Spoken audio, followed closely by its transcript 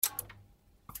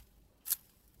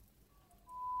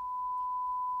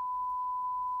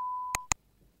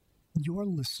You're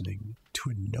listening to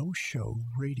a no-show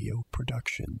radio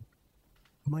production.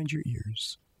 Mind your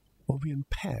ears while we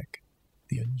unpack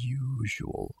the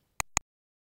unusual.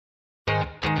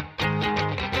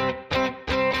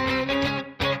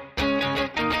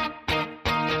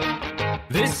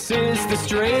 This is the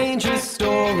strangest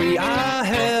story I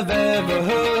have ever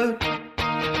heard.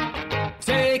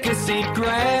 Take a seat,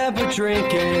 grab a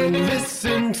drink, and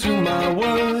listen to my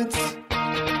words.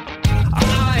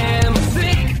 I am a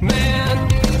thick man.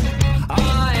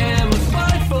 I am a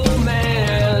spiteful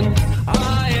man.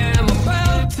 I am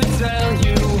about to tell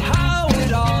you how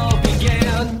it all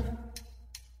began.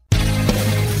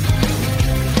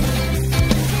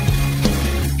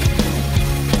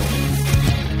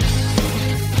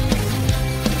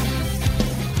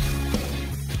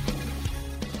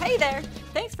 Hey there!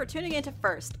 Thanks for tuning into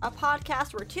First, a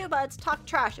podcast where two buds talk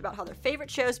trash about how their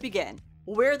favorite shows begin.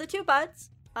 We're the two buds.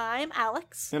 I'm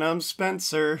Alex. And I'm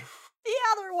Spencer. The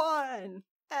other one!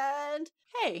 And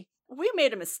hey, we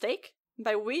made a mistake.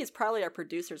 By we is probably our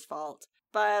producer's fault.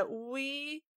 But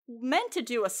we meant to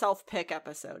do a self-pick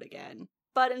episode again.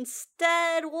 But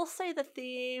instead, we'll say the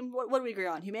theme. What do we agree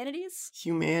on? Humanities?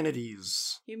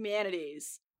 Humanities.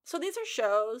 Humanities. So these are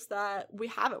shows that we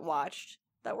haven't watched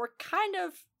that were kind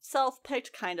of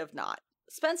self-picked, kind of not.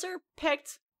 Spencer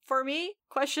picked, for me,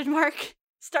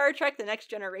 Star Trek The Next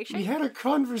Generation. We had a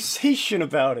conversation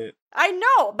about it. I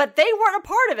know, but they weren't a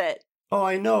part of it. Oh,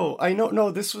 I know. No,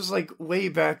 this was like way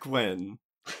back when.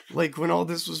 Like when all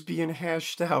this was being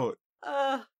hashed out.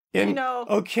 You know.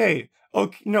 Okay,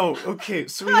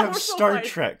 so we have We're so Star fine.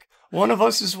 Trek. One of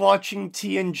us is watching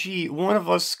TNG. One of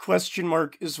us,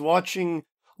 is watching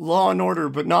Law and Order,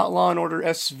 but not Law and Order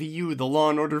SVU, the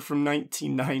Law and Order from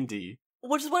 1990.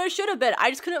 Which is what it should have been. I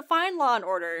just couldn't find Law and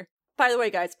Order. By the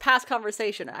way, guys, past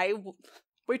conversation.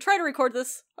 We tried to record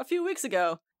this a few weeks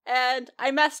ago, and I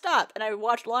messed up, and I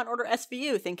watched Law and Order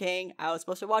SVU thinking I was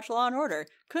supposed to watch Law and Order.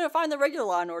 Couldn't find the regular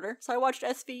Law and Order, so I watched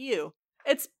SVU.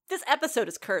 This episode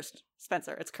is cursed,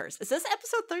 Spencer. It's cursed. Is this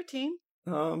episode 13?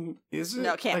 Is it?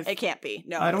 No, it can't be.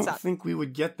 No, I it's don't not. think we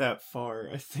would get that far.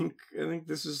 I think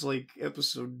this is like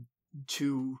episode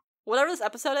 2. Whatever this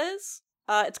episode is,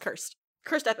 it's cursed.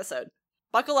 Cursed episode.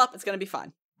 Buckle up, it's gonna be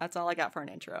fun. That's all I got for an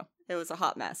intro. It was a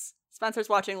hot mess. Spencer's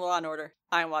watching Law and Order.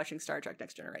 I'm watching Star Trek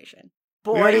Next Generation.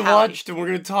 Boy, We already howdy. watched and we're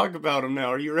gonna talk about them now.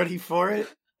 Are you ready for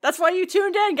it? That's why you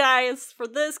tuned in, guys, for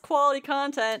this quality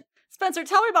content. Spencer,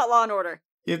 tell me about Law and Order.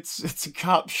 It's a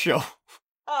cop show.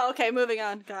 Oh, okay, moving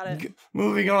on. Got it.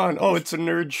 Moving on. Oh, it's a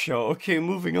nerd show. Okay,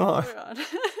 moving on. Moving on.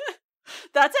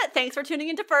 That's it. Thanks for tuning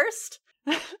into First.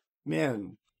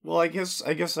 Man. Well, I guess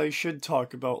I should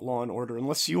talk about Law and Order,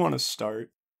 unless you want to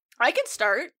start. I can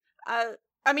start. I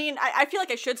feel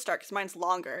like I should start because mine's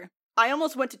longer. I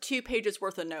almost went to 2 pages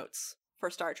worth of notes for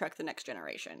Star Trek The Next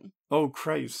Generation. Oh,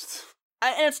 Christ.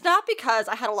 And it's not because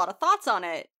I had a lot of thoughts on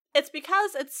it. It's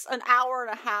because it's an hour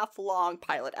and a half long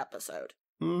pilot episode.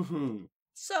 Mm-hmm.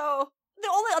 So,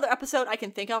 the only other episode I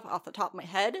can think of off the top of my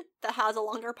head that has a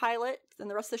longer pilot than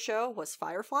the rest of the show was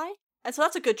Firefly. And so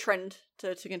that's a good trend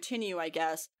to continue, I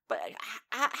guess. But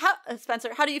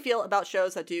Spencer, how do you feel about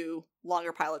shows that do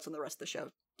longer pilots than the rest of the show?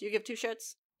 Do you give 2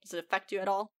 shits? Does it affect you at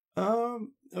all?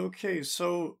 Okay,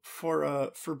 so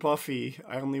for Buffy,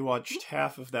 I only watched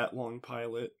half of that long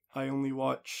pilot. I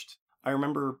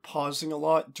remember pausing a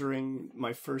lot during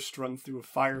my first run through of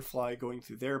Firefly, going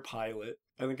through their pilot.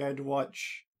 I think I had to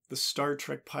watch the Star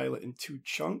Trek pilot in 2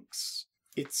 chunks.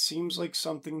 It seems like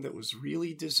something that was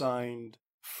really designed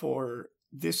for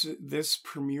this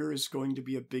premiere is going to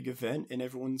be a big event, and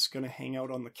everyone's going to hang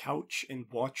out on the couch and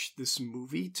watch this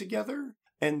movie together,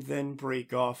 and then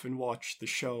break off and watch the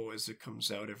show as it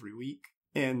comes out every week.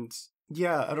 And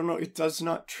yeah, I don't know, it does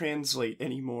not translate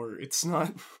anymore. It's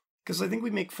not... Because I think we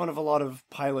make fun of a lot of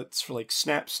pilots for like,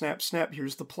 snap, snap, snap,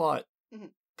 here's the plot. Mm-hmm.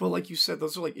 But like you said,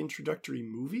 those are like introductory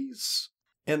movies,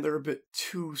 and they're a bit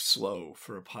too slow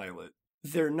for a pilot.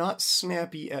 They're not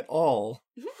snappy at all,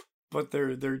 but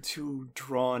they're too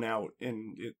drawn out,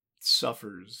 and it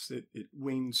suffers. It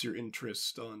wanes your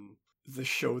interest on the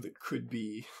show that could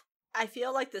be. I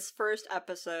feel like this first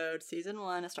episode, season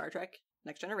 1 of Star Trek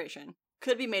Next Generation,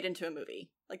 could be made into a movie.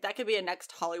 Like, that could be a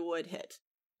next Hollywood hit.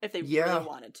 If they really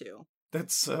wanted to.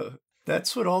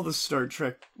 That's what all the Star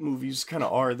Trek movies kind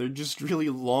of are. They're just really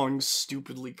long,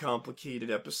 stupidly complicated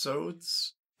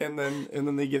episodes. And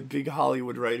then they get big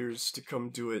Hollywood writers to come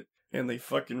do it, and they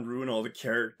fucking ruin all the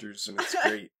characters, and it's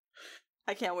great.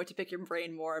 I can't wait to pick your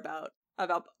brain more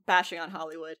about bashing on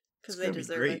Hollywood, because they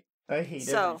deserve it. I hate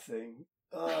everything.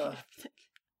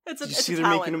 Did you see they're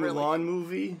making a Mulan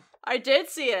movie? I did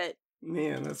see it.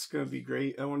 Man, that's gonna be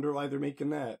great. I wonder why they're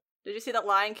making that. Did you see that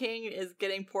Lion King is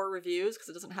getting poor reviews because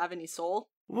it doesn't have any soul?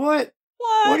 What?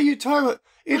 What? What are you talking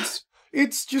about?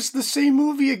 It's just the same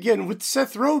movie again with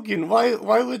Seth Rogen.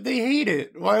 Why would they hate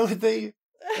it? Why would they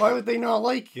not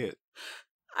like it?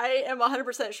 I am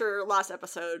 100% sure last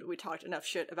episode we talked enough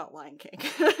shit about Lion King.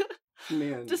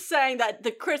 Man. Just saying that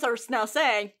the critics are now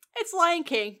saying it's Lion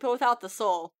King, but without the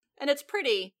soul. And it's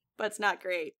pretty, but it's not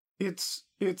great. It's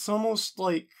almost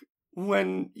like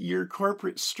when your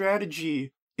corporate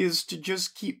strategy is to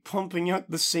just keep pumping out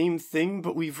the same thing,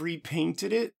 but we've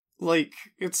repainted it. Like,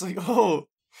 it's like, oh,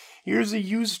 here's a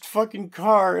used fucking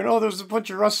car, and oh, there's a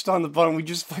bunch of rust on the bottom, we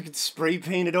just fucking spray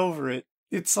painted over it.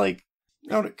 It's like,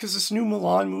 no, because this new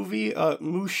Mulan movie,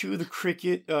 Mushu the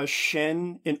Cricket,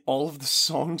 Shen, and all of the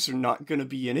songs are not gonna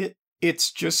be in it.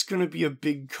 It's just gonna be a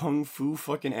big kung fu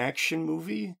fucking action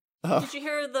movie. Did you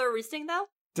hear the reasoning, though?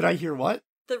 Did I hear what?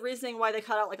 The reasoning why they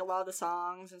cut out, like, a lot of the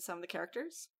songs and some of the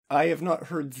characters? I have not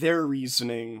heard their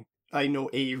reasoning. I know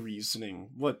a reasoning.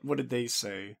 What did they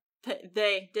say?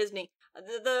 Disney.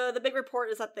 The big report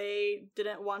is that they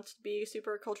didn't want to be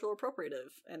super cultural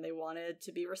appropriative, and they wanted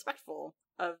to be respectful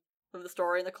of the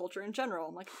story and the culture in general.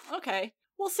 I'm like, okay,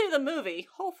 we'll see the movie.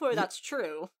 Hopefully that's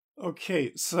true.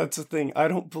 Okay, so that's the thing. I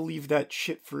don't believe that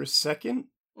shit for a second.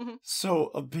 Mm-hmm.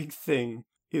 So a big thing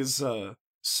is,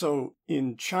 so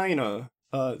in China,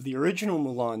 the original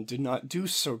Mulan did not do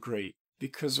so great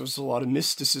because there was a lot of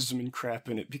mysticism and crap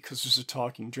in it because there's a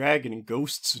talking dragon and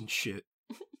ghosts and shit.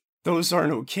 Those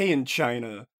aren't okay in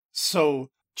China. So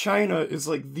China is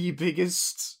like the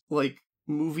biggest, like,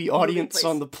 movie audience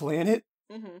on the planet.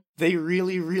 Mm-hmm. They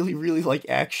really, really, really like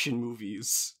action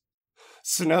movies.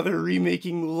 So now they're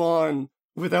remaking Mulan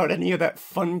without any of that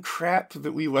fun crap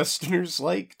that we Westerners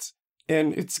liked.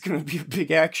 And it's gonna be a big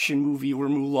action movie where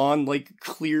Mulan, like,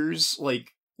 clears,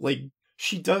 like,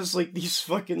 she does, like, these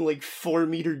fucking, like,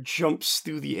 4-meter jumps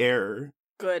through the air.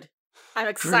 Good. I'm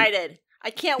excited. I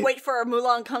can't wait for a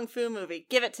Mulan Kung Fu movie.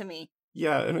 Give it to me.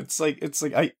 Yeah, and it's like,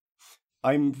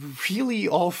 I'm really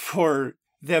all for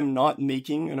them not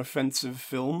making an offensive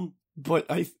film, but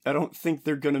I don't think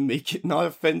they're gonna make it not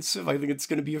offensive. I think it's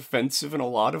gonna be offensive in a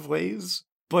lot of ways,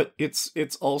 but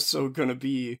it's also gonna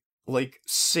be, like,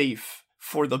 safe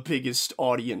for the biggest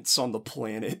audience on the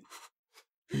planet.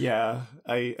 Yeah,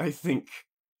 I think,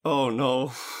 oh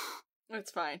no. It's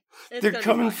fine. They're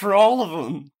coming for all of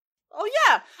them. Oh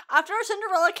yeah! After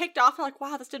Cinderella kicked off, I'm like,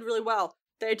 wow, this did really well.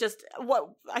 They just,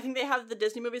 I think they have the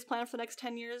Disney movies planned for the next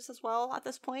 10 years as well at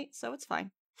this point, so it's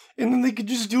fine. And then they could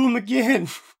just do them again.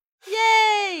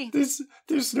 Yay!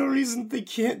 There's no reason they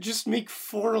can't just make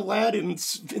 4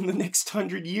 Aladdins in the next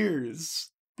 100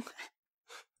 years.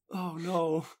 Oh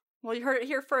no. Well, you heard it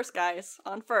here first, guys.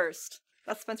 On First.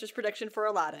 That's Spencer's prediction for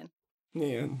Aladdin.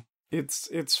 Man,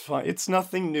 it's fine. It's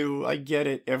nothing new. I get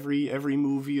it. Every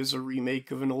movie is a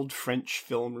remake of an old French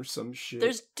film or some shit.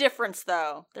 There's difference,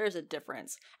 though. There's a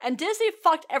difference. And Disney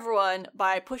fucked everyone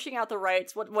by pushing out the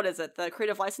rights. What is it? The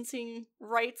creative licensing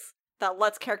rights that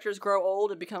lets characters grow old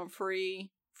and become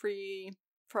free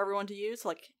for everyone to use,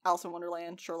 like Alice in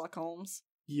Wonderland, Sherlock Holmes.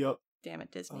 Yep. Damn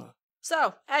it, Disney.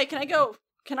 So, hey,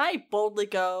 can I boldly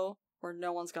go where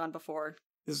no one's gone before?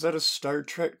 Is that a Star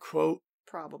Trek quote?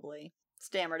 Probably.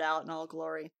 Stammered out in all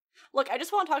glory. Look, I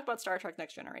just want to talk about Star Trek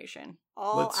Next Generation.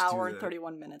 Let's hour and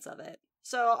 31 minutes of it.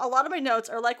 So a lot of my notes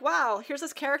are like, wow, here's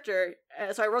this character.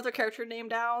 So I wrote their character name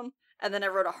down, and then I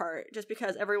wrote a heart, just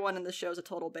because everyone in the show is a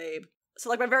total babe. So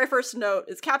like my very first note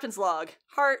is Captain's Log.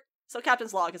 Heart. So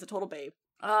Captain's Log is a total babe.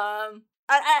 I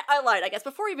lied, I guess.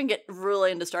 Before we even get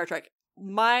really into Star Trek,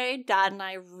 my dad and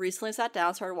I recently sat down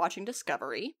and started watching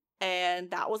Discovery. And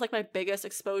that was like my biggest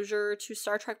exposure to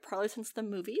Star Trek probably since the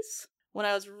movies. When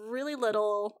I was really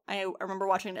little, I remember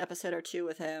watching an episode or two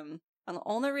with him. And the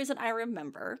only reason I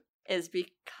remember is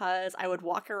because I would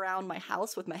walk around my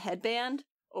house with my headband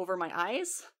over my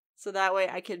eyes. So that way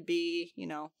I could be,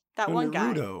 that one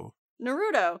guy.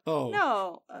 Naruto. Oh.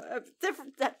 No.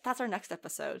 That's our next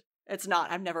episode. It's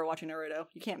not. I'm never watching Naruto.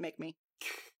 You can't make me.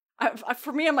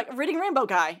 For me, I'm like, Reading Rainbow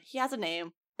guy. He has a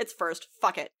name. It's First.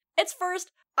 Fuck it. It's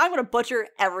First. I'm going to butcher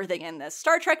everything in this.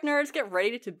 Star Trek nerds, get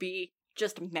ready to be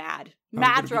just mad.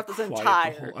 Mad throughout this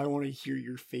entire... I want to hear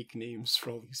your fake names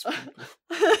for all these people.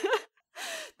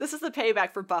 This is the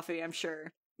payback for Buffy, I'm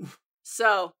sure.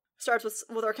 So, starts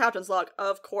with our Captain's Log,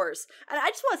 of course. And I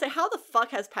just want to say, how the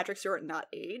fuck has Patrick Stewart not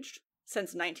aged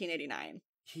since 1989?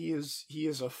 He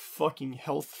is a fucking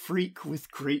health freak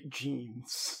with great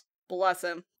genes. Bless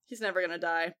him. He's never gonna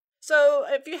die. So,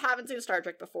 if you haven't seen Star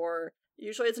Trek before,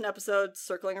 usually it's an episode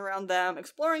circling around them,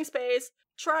 exploring space,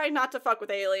 try not to fuck with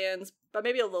aliens, but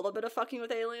maybe a little bit of fucking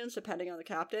with aliens, depending on the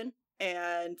captain.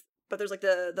 And but there's like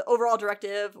the overall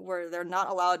directive where they're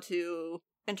not allowed to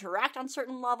interact on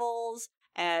certain levels,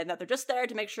 and that they're just there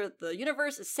to make sure that the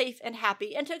universe is safe and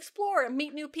happy and to explore and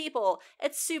meet new people.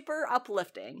 It's super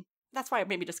uplifting. That's why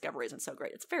maybe Discovery isn't so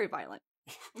great. It's very violent.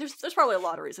 There's probably a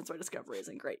lot of reasons why Discovery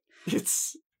isn't great.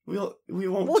 We'll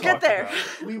get there. About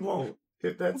it. We won't.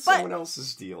 If that's But- someone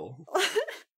else's deal.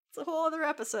 It's a whole other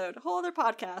episode, a whole other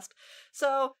podcast.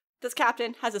 So this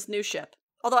captain has this new ship.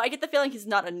 Although I get the feeling he's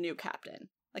not a new captain.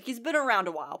 Like, he's been around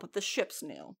a while, but the ship's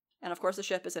new. And of course the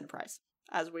ship is Enterprise,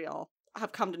 as we all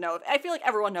have come to know. I feel like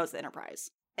everyone knows the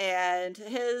Enterprise. And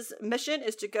his mission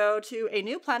is to go to a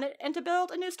new planet and to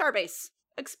build a new starbase.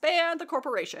 Expand the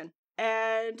corporation.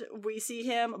 And we see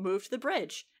him move to the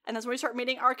bridge. And that's when we start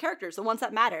meeting our characters, the ones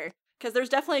that matter. Because there's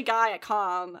definitely a guy at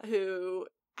Com who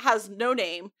has no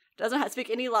name, doesn't speak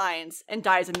any lines, and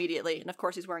dies immediately. And of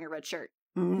course he's wearing a red shirt.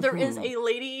 There is a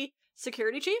lady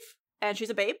security chief, and she's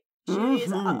a babe.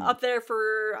 She's up there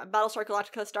for Battlestar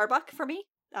Galactica Starbuck for me.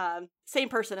 Same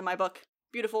person in my book.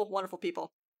 Beautiful, wonderful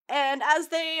people. And as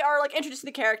they are like introducing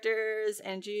the characters,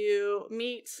 and you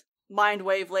meet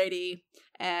Mindwave Lady,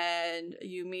 and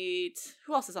you meet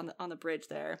who else is on the bridge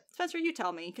there? Spencer, you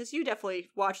tell me, because you definitely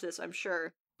watched this, I'm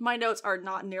sure. My notes are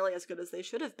not nearly as good as they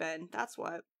should have been. That's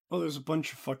what. Oh, there's a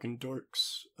bunch of fucking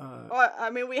dorks. I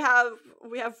mean, we have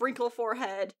Wrinkle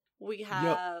Forehead. We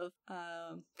have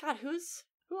God, who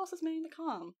else is manning the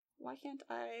comm? Why can't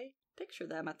I picture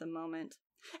them at the moment?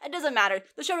 It doesn't matter.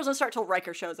 The show doesn't start till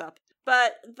Riker shows up.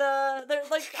 But they're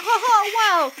like,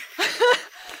 haha, wow,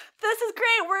 this is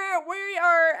great. We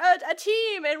are a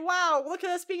team, and wow, look at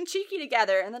us being cheeky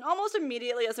together. And then almost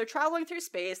immediately, as they're traveling through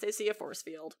space, they see a force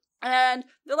field, and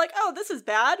they're like, oh, this is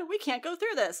bad. We can't go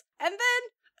through this. And then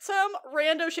some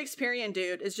rando Shakespearean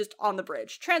dude is just on the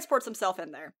bridge, transports himself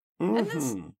in there, and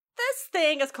this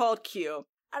thing is called Q.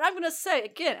 And I'm gonna say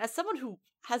again, as someone who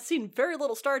has seen very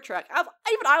little Star Trek, I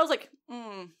was like,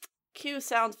 Q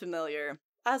sounds familiar.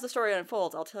 As the story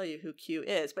unfolds, I'll tell you who Q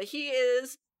is. But he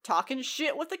is talking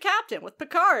shit with the captain, with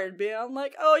Picard, being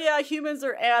like, oh yeah, humans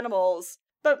are animals.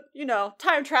 But,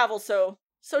 time travels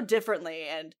so differently,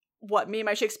 and what, me and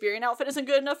my Shakespearean outfit isn't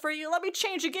good enough for you? Let me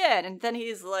change again. And then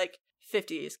he's like,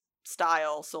 50s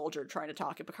style soldier trying to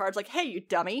talk, and Picard's like, hey, you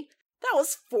dummy. That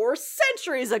was 4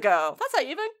 centuries ago. That's not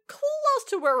even close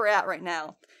to where we're at right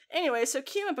now. Anyway, so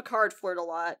Q and Picard flirt a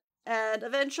lot, and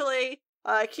eventually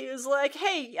Q's like,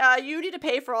 hey, you need to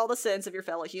pay for all the sins of your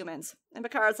fellow humans. And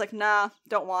Picard's like, nah,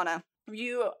 don't wanna.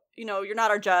 You're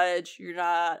not our judge. You're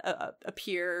not a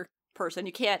peer person.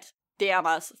 You can't damn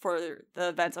us for the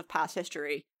events of past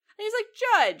history. And he's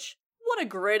like, Judge, what a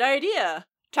great idea.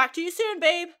 Talk to you soon,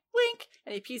 babe. Wink.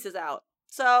 And he pieces out.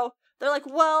 So they're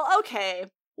like, well, okay,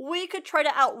 we could try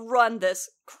to outrun this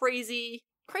crazy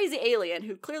alien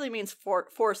who clearly means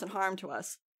force and harm to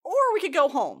us. Or we could go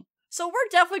home. So we're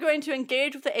definitely going to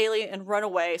engage with the alien and run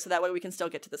away so that way we can still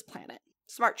get to this planet.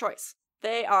 Smart choice.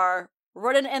 They are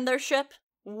running in their ship,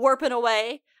 warping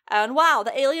away, and wow,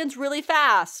 the alien's really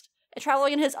fast and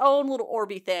traveling in his own little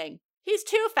orby thing. He's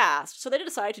too fast, so they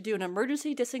decide to do an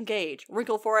emergency disengage.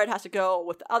 Wrinkle Forehead has to go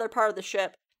with the other part of the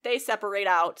ship. They separate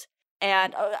out,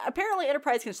 and apparently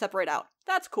Enterprise can separate out.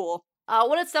 That's cool.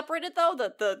 When it's separated, though,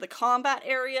 the combat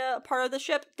area part of the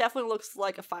ship definitely looks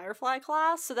like a Firefly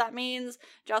class, so that means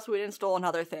Joss Whedon stole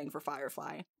another thing for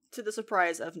Firefly, to the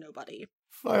surprise of nobody.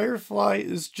 Firefly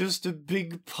is just a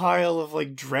big pile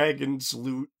of, dragon's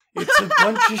loot. It's a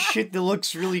bunch of shit that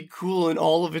looks really cool, and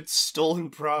all of it's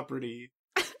stolen property.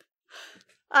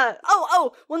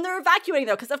 When they're evacuating,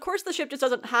 though, because of course the ship just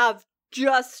doesn't have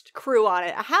just crew on it.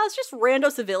 It has just rando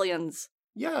civilians.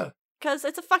 Yeah. Because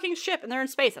it's a fucking ship and they're in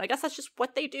space, and I guess that's just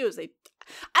what they do.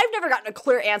 I've never gotten a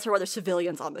clear answer whether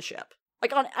civilians on the ship.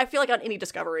 I feel like on any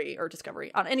Discovery,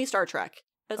 on any Star Trek,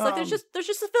 it's like there's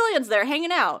just civilians there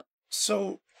hanging out.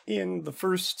 So in the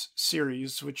first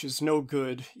series, which is no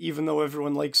good, even though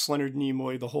everyone likes Leonard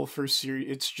Nimoy, the whole first series,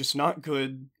 it's just not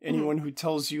good. Anyone who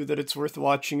tells you that it's worth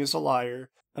watching is a liar.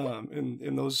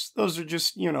 And those are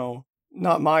just,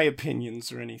 not my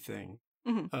opinions or anything.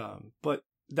 But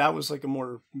that was like a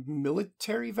more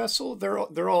military vessel.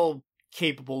 They're all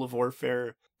capable of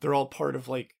warfare. They're all part of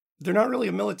they're not really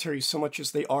a military so much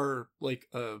as they are like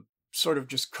a sort of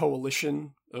just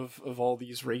coalition of all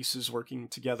these races working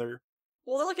together.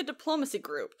 Well, they're like a diplomacy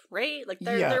group, right?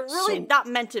 They're really not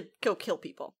meant to go kill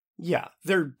people. Yeah,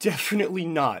 they're definitely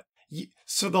not.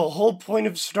 So the whole point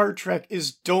of Star Trek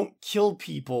is don't kill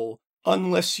people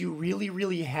unless you really,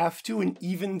 really have to, and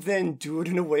even then do it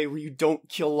in a way where you don't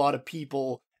kill a lot of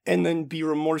people and then be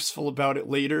remorseful about it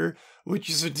later, which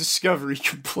is a Discovery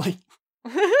complaint.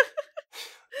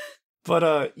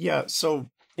 But, so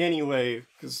Anyway,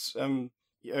 because,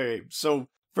 okay, so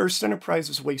First Enterprise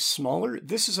is way smaller.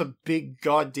 This is a big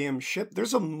goddamn ship.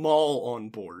 There's a mall on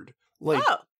board. Like,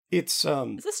 it's,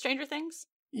 Is this Stranger Things?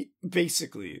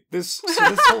 Basically. This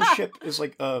whole ship is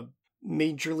like a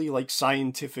majorly, like,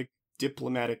 scientific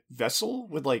diplomatic vessel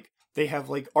with, like, they have,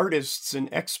 like, artists and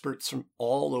experts from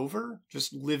all over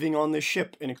just living on this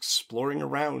ship and exploring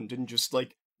around and just,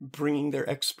 like, bringing their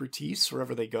expertise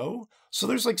wherever they go. So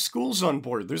there's, like, schools on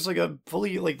board. There's, like,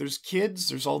 there's kids,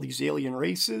 there's all these alien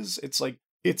races. It's, like,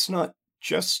 it's not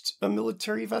just a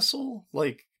military vessel.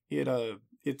 Like,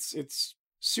 it's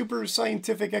super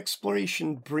scientific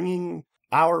exploration bringing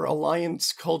our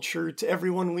alliance culture to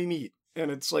everyone we meet.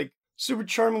 And it's, like, super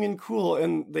charming and cool,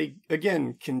 and they,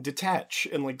 again, can detach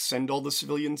and, like, send all the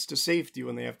civilians to safety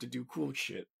when they have to do cool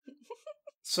shit.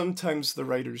 Sometimes the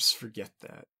writers forget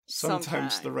that.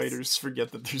 Sometimes the writers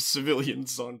forget that there's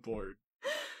civilians on board.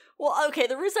 Well, okay,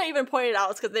 the reason I even pointed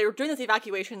out is because they were doing this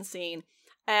evacuation scene,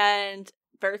 and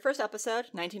very first episode,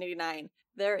 1989,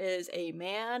 there is a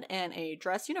man in a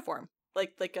dress uniform.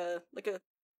 Like a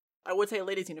I would say a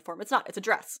lady's uniform. It's not, it's a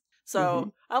dress.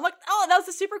 So I'm like, oh, that was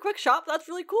a super quick shot. That's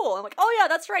really cool. I'm like, oh yeah,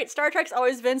 that's right. Star Trek's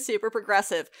always been super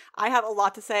progressive. I have a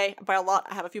lot to say. By a lot,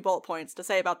 I have a few bullet points to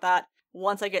say about that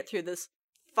once I get through this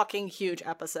fucking huge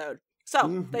episode.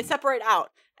 So they separate out,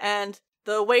 and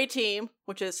the away team,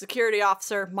 which is security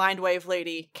officer, mindwave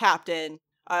lady, captain,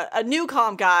 a new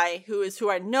comm guy who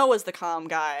I know is the comm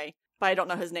guy, but I don't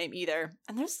know his name either.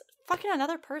 And there's fucking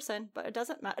another person, but it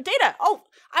doesn't matter. Data! Oh,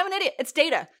 I'm an idiot. It's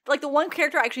Data. Like, the one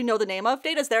character I actually know the name of.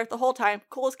 Data's there the whole time.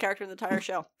 Coolest character in the entire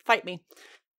show. Fight me.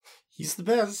 He's the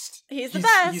best. He's the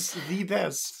best. He's the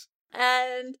best.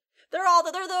 And they're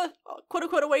the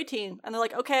quote-unquote away team. And they're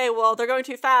like, okay, well, they're going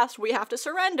too fast. We have to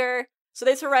surrender. So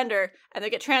they surrender, and they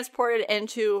get transported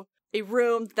into a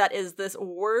room that is this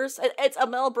worse. It's a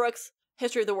Mel Brooks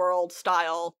History of the World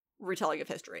style retelling of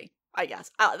history, I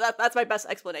guess. That's my best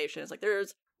explanation. It's like,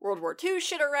 there's World War II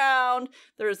shit around.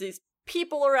 There's these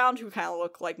people around who kind of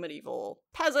look like medieval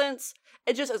peasants.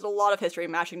 It just is a lot of history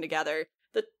mashing together.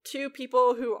 The two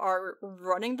people who are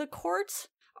running the court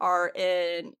are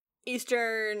in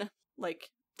Eastern, like,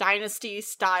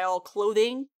 dynasty-style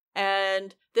clothing.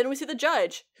 And then we see the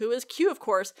judge, who is Q, of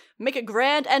course, make a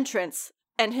grand entrance.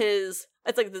 And it's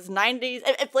like this 90s.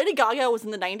 If Lady Gaga was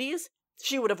in the 90s,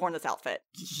 she would have worn this outfit.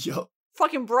 Yup.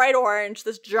 Fucking bright orange,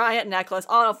 this giant necklace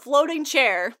on a floating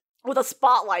chair with a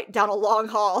spotlight down a long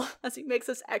hall as he makes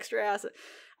this extra ass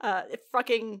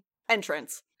fucking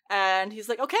entrance. And he's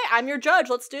like, okay, I'm your judge,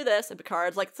 let's do this. And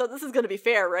Picard's like, so this is gonna be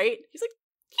fair, right? He's like,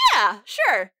 yeah,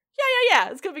 sure. Yeah,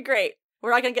 it's gonna be great.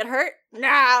 We're not gonna get hurt?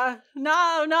 Nah,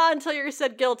 not until you're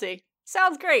said guilty.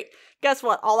 Sounds great. Guess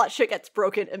what? All that shit gets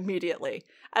broken immediately,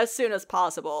 as soon as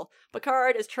possible.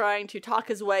 Picard is trying to talk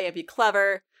his way and be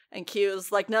clever, and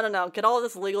Q's like, no, get all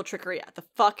this legal trickery the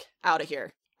fuck out of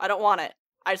here. I don't want it.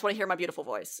 I just want to hear my beautiful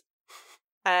voice.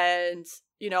 And,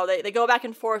 they go back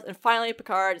and forth, and finally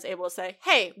Picard is able to say,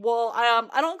 hey, well,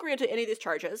 I don't agree to any of these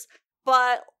charges,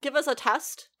 but give us a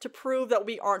test to prove that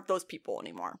we aren't those people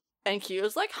anymore. And Q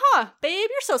is like, babe,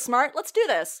 you're so smart. Let's do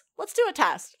this. Let's do a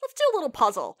test. Let's do a little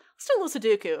puzzle. Let's do a little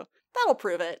Sudoku. That'll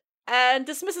prove it. And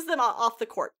dismisses them off the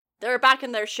court. They're back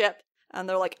in their ship, and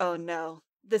they're like, oh no,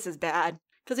 this is bad.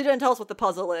 Because he didn't tell us what the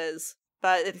puzzle is,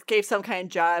 but it gave some kind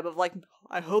of jibe of like,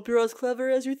 I hope you're as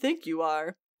clever as you think you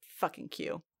are. Fucking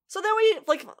Q. So then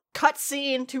we, cut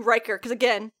scene to Riker, because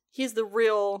again, he's the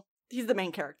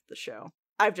main character of the show.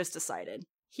 I've just decided.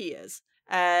 He is.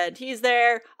 And he's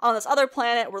there on this other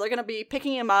planet where they're going to be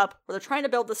picking him up, where they're trying to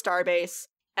build the starbase.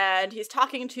 And he's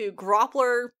talking to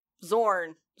Groppler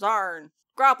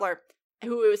Groppler,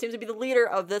 who seems to be the leader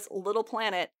of this little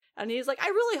planet. And he's like, I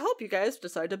really hope you guys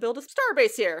decide to build a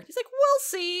starbase here. He's like, we'll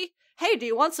see. Hey, do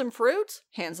you want some fruit?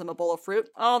 Hands him a bowl of fruit.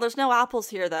 Oh, there's no apples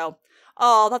here, though.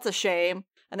 Oh, that's a shame.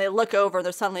 And they look over and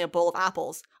there's suddenly a bowl of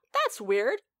apples. That's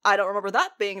weird. I don't remember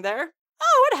that being there.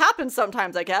 Oh, it happens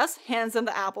sometimes, I guess. Hands him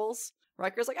the apples.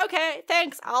 Riker's like, okay,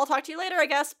 thanks. I'll talk to you later, I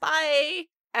guess. Bye.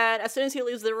 And as soon as he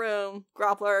leaves the room,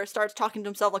 Groppler starts talking to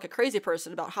himself like a crazy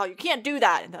person about how you can't do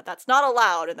that and that that's not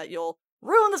allowed and that you'll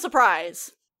ruin the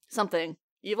surprise. Something.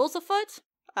 Evil's afoot?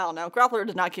 I don't know. Groppler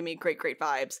did not give me great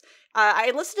vibes.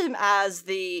 I listed him as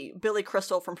the Billy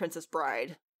Crystal from Princess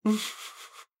Bride.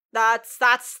 That's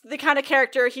the kind of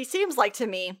character he seems like to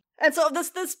me. And so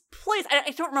this place,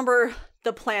 I don't remember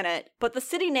the planet, but the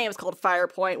city name is called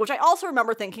Firepoint, which I also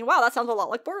remember thinking, wow, that sounds a lot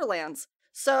like Borderlands.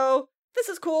 So this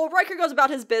is cool. Riker goes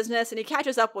about his business, and he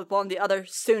catches up with one of the other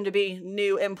soon-to-be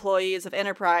new employees of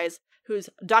Enterprise, who's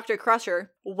Dr.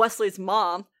 Crusher, Wesley's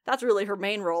mom. That's really her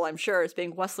main role, I'm sure, is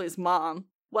being Wesley's mom.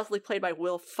 Wesley played by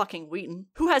Will fucking Wheaton,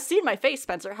 who has seen my face,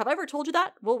 Spencer. Have I ever told you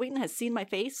that? Will Wheaton has seen my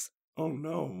face? Oh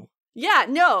no. Yeah,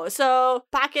 no. So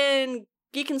back in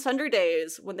Geek and Sundry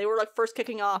days, when they were like first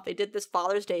kicking off, they did this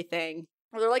Father's Day thing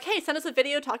where they're like, hey, send us a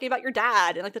video talking about your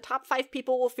dad, and like the top 5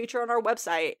 people will feature on our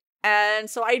website. And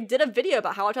so I did a video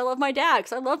about how much I love my dad,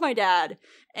 because I love my dad.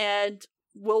 And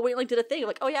Will Wheaton like did a thing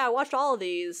like, oh yeah, I watched all of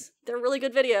these. They're really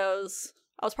good videos.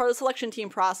 I was part of the selection team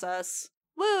process.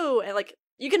 Woo! And like,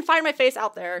 you can find my face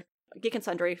out there. Geek and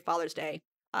Sundry, Father's Day.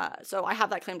 So I have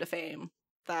that claim to fame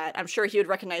that I'm sure he would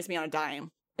recognize me on a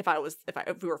dime if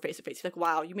we were face to face. He's like,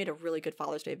 wow, you made a really good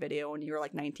Father's Day video when you were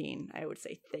like 19. I would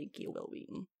say thank you, Will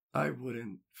Wheaton. I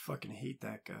wouldn't. Fucking hate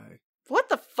that guy. What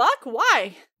the fuck?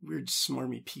 Why? Weird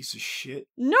smarmy piece of shit.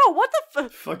 No, what the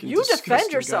fuck? Fucking you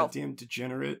defend yourself. Goddamn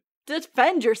degenerate.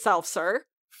 Defend yourself, sir.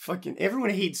 Fucking everyone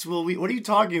hates Will Wheaton. What are you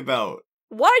talking about?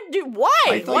 Why?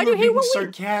 I thought Why you do you hate were Will being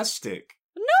Wheaton? sarcastic.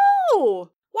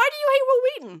 No! Why do you hate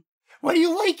Will Wheaton? Why do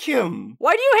you like him?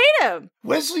 Why do you hate him?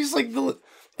 Wesley's like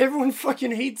everyone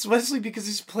fucking hates Wesley because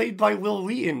he's played by Will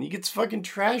Wheaton. He gets fucking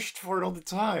trashed for it all the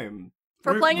time.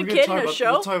 For playing a kid in a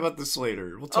show? We'll talk about this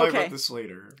later.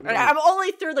 I'm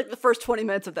only through like the first 20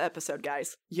 minutes of the episode,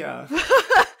 guys. Yeah.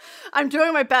 I'm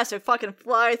doing my best to fucking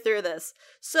fly through this.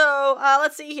 So,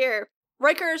 let's see here.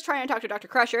 Riker is trying to talk to Dr.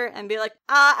 Crusher and be like,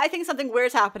 I think something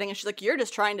weird's happening. And she's like, you're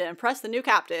just trying to impress the new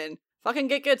captain. Fucking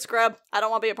get good, scrub. I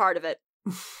don't want to be a part of it.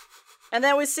 And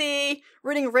then we see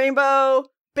Reading Rainbow,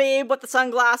 Babe with the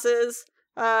sunglasses.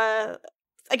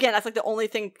 Again, that's like the only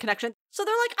connection. So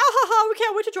they're like, oh, ha, ha, we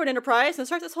can't wait to join Enterprise and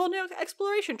start this whole new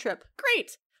exploration trip.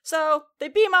 Great. So they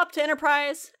beam up to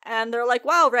Enterprise, and they're like,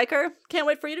 wow, Riker, can't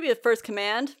wait for you to be the first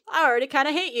command. I already kind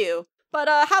of hate you. But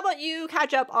how about you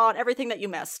catch up on everything that you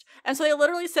missed? And so they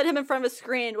literally sit him in front of a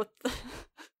screen with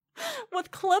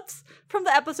with clips from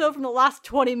the episode from the last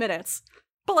 20 minutes.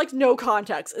 But like no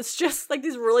context. It's just like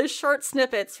these really short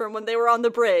snippets from when they were on the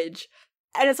bridge.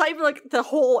 And it's not even like the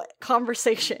whole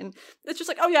conversation. It's just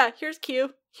like, oh yeah, here's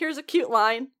Q. Here's a cute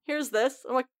line. Here's this.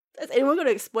 I'm like, is anyone going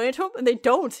to explain it to him? And they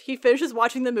don't. He finishes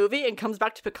watching the movie and comes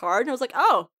back to Picard. And I was like,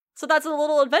 oh, so that's a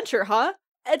little adventure, huh?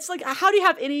 It's like, how do you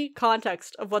have any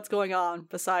context of what's going on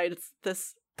besides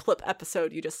this clip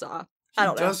episode you just saw? I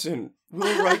don't know. He doesn't.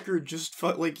 Will Riker just,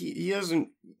 he doesn't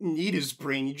need his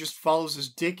brain. He just follows his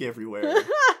dick everywhere.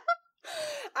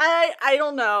 I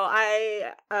don't know.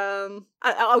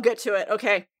 I'll get to it.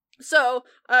 Okay. So,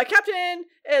 Captain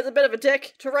is a bit of a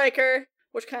dick to Riker,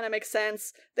 which kind of makes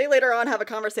sense. They later on have a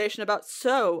conversation about,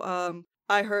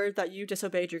 I heard that you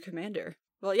disobeyed your commander.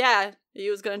 Well, yeah, he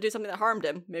was going to do something that harmed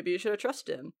him. Maybe you should have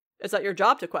trusted him. Is that your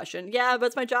job to question? Yeah, but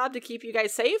it's my job to keep you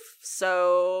guys safe,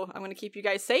 so I'm going to keep you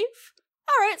guys safe.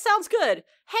 All right, sounds good.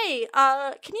 Hey,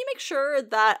 can you make sure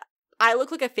that I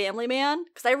look like a family man?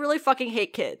 Because I really fucking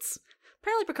hate kids.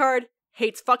 Apparently Picard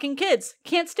hates fucking kids.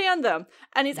 Can't stand them.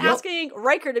 And he's asking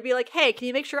Riker to be like, hey, can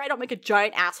you make sure I don't make a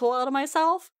giant asshole out of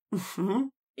myself? Mm-hmm.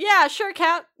 Yeah, sure,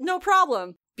 Cap. No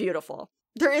problem. Beautiful.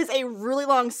 There is a really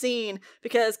long scene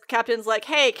because Captain's like,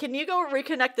 hey, can you go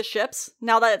reconnect the ships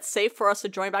now that it's safe for us to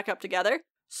join back up together?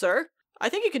 Sir, I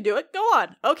think you can do it. Go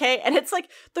on. Okay. And it's like,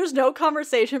 there's no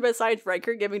conversation besides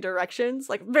Riker giving directions,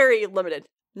 like very limited.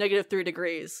 -3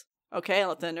 degrees. Okay, I'll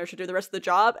let the inertia do the rest of the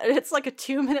job. And it's like a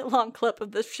 2-minute long clip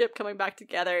of this ship coming back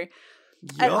together.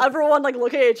 Yep. And everyone like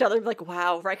looking at each other and like,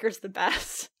 wow, Riker's the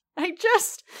best.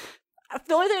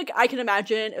 The only thing I can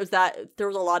imagine is that there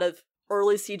was a lot of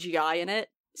early CGI in it.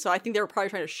 So I think they were probably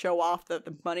trying to show off the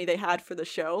money they had for the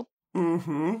show.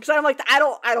 Mm-hmm. Because I'm like, I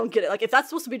don't get it. Like, if that's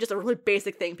supposed to be just a really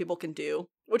basic thing people can do,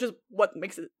 which is what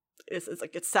makes it, is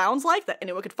like, it sounds like that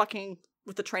anyone could fucking,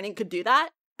 with the training, could do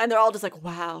that. And they're all just like,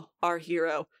 wow, our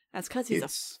hero. And it's because he's a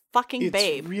fucking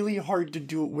babe. It's really hard to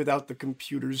do it without the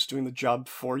computers doing the job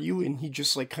for you, and he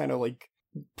just, like, kind of, like,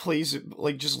 plays it,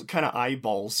 like, just kind of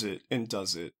eyeballs it and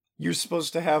does it. You're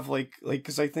supposed to have, like,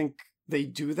 because I think they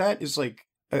do that is, like,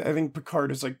 I think Picard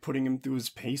is, like, putting him through his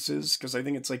paces, because I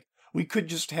think it's, like, we could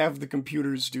just have the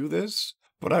computers do this,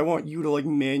 but I want you to, like,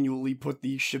 manually put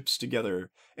these ships together.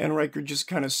 And Riker just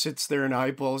kind of sits there and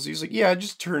eyeballs. He's like, yeah,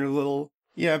 just turn a little.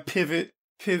 Yeah, pivot.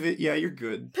 Yeah, you're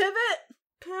good. Pivot.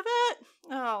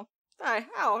 Oh, hi.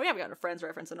 Oh, we haven't gotten a Friends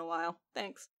reference in a while.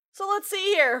 Thanks. So let's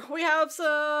see here. We have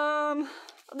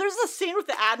there's a scene with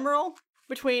the Admiral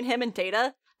between him and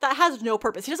Data that has no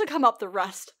purpose. He doesn't come up the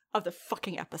rest of the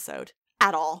fucking episode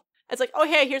at all. It's like, oh,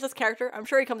 hey, here's this character. I'm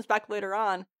sure he comes back later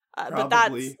on. But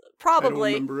that's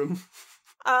probably. I don't remember him.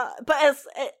 But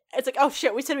it's like, oh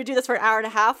shit, we said we'd do this for an hour and a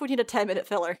half. We need a 10-minute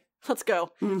filler. Let's go.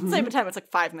 Mm-hmm. Save the time. It's like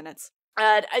 5 minutes.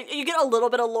 And you get a little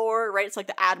bit of lore, right? It's like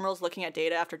the Admiral's looking at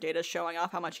Data after Data's showing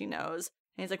off how much he knows.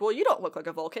 And he's like, well, you don't look like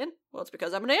a Vulcan. Well, it's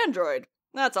because I'm an android.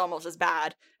 That's almost as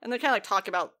bad. And they kind of like talk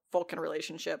about Vulcan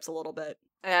relationships a little bit.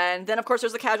 And then, of course,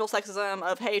 there's the casual sexism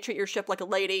of, hey, treat your ship like a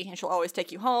lady and she'll always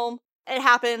take you home. It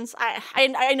happens.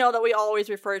 I know that we always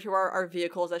refer to our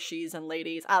vehicles as she's and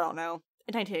ladies. I don't know.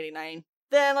 In 1989.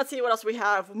 Then let's see what else we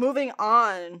have. Moving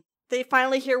on. They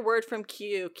finally hear word from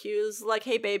Q. Q's like,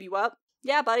 hey, babe, you up?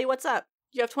 Yeah, buddy, what's up?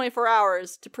 You have 24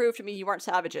 hours to prove to me you weren't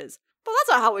savages. But that's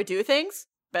not how we do things.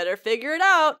 Better figure it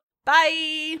out.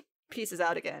 Bye! Pieces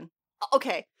out again.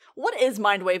 Okay, what is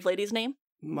Mindwave Lady's name?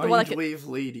 Mindwave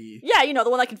Lady. Yeah, you know,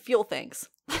 the one that can feel things.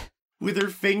 With her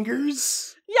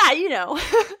fingers? Yeah, you know.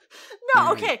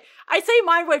 No, okay. I say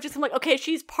Mindwave just I'm like, okay,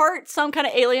 she's part some kind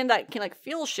of alien that can, like,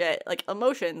 feel shit, like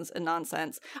emotions and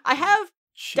nonsense. I have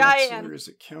Diane. Is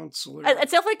it counselor?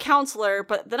 It's definitely counselor,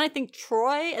 but then I think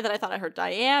Troy, and then I thought I heard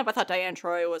Diane, but I thought Diane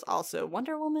Troy was also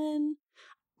Wonder Woman.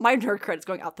 My nerd credit's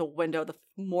going out the window the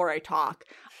more I talk.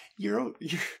 You're...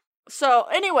 So,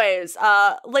 anyways,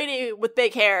 lady with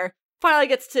big hair finally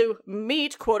gets to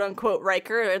meet, quote-unquote,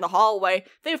 Riker in the hallway.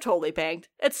 They've totally banged.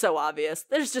 It's so obvious.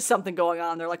 There's just something going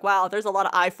on. They're like, wow, there's a lot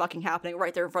of eye-fucking happening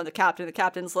right there in front of the captain. The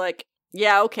captain's like,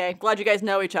 yeah, okay, glad you guys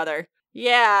know each other.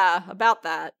 Yeah, about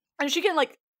that. And she can,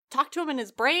 like, talk to him in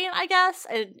his brain, I guess,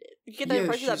 and you get the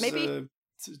impression that maybe...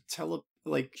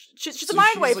 she's a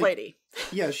Mindwave lady.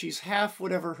 Yeah, she's half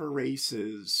whatever her race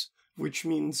is, which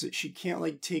means that she can't,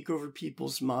 like, take over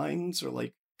people's minds or,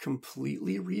 like,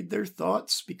 completely read their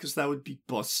thoughts, because that would be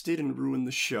busted and ruin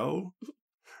the show.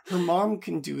 Her mom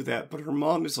can do that, but her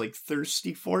mom is, like,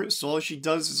 thirsty for it, so all she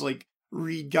does is, like,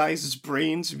 read guys'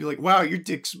 brains and be like, wow, your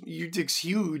dick's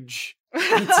huge.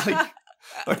 And it's, like...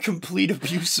 a complete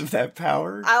abuse of that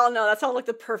power. I don't know. That sounds like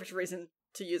the perfect reason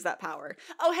to use that power.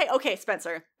 Oh, hey, okay,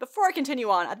 Spencer. Before I continue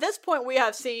on, at this point we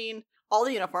have seen all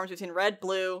the uniforms. We've seen red,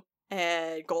 blue,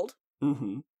 and gold.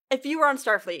 Mm-hmm. If you were on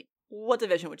Starfleet, what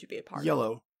division would you be a part of?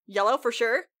 Yellow. Yellow for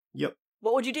sure? Yep.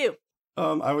 What would you do?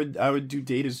 I would do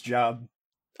Data's job.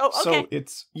 Oh, okay. So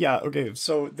it's, yeah, okay.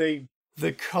 So the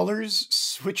colors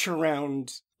switch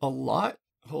around a lot.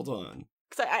 Hold on.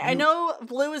 Because I know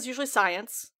blue is usually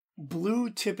science. Blue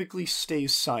typically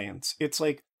stays science. It's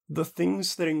like the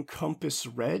things that encompass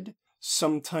red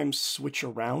sometimes switch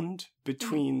around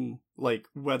between like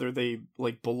whether they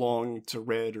like belong to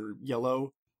red or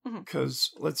yellow.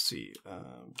 Because let's see.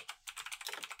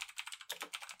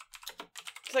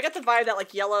 Because I got the vibe that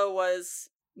like yellow was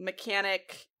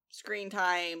mechanic, screen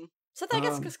time. So I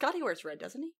guess because Scotty wears red,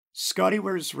 doesn't he? Scotty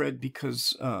wears red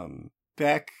because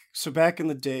back in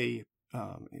the day.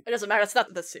 It doesn't matter. It's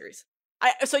not this series.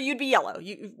 So you'd be yellow.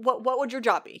 What would your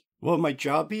job be? Well, my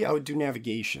job be, I would do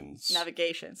navigations.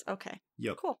 Navigations. Okay.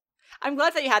 Yep. Cool. I'm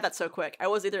glad that you had that so quick. I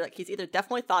was either like, he's either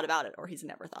definitely thought about it or he's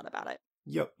never thought about it.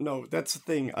 Yep. No, that's the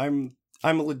thing. I'm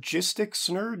a logistics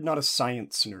nerd, not a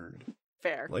science nerd.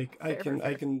 Fair. Like Fair.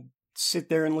 I can sit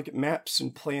there and look at maps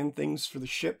and plan things for the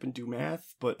ship and do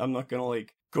math, but I'm not gonna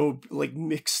like go like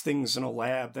mix things in a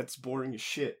lab. That's boring as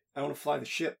shit. I want to fly the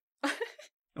ship. I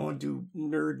want to do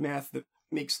nerd math that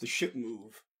makes the ship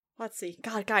move. Let's see.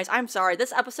 God, guys, I'm sorry.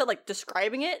 This episode, like,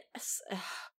 describing it,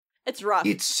 it's rough.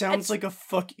 It sounds like a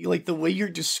like, the way you're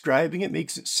describing it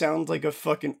makes it sound like a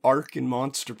fucking arc in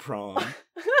Monster Prom.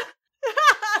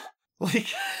 Like...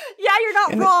 Yeah, you're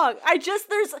not wrong.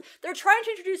 They're trying to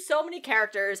introduce so many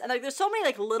characters, and, like, there's so many,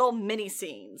 like, little mini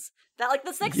scenes that, like,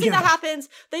 this next scene that happens,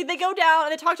 they go down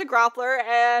and they talk to Grappler,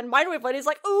 and Mindwave Lady's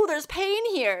like, ooh, there's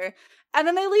pain here. And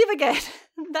then they leave again.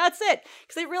 That's it.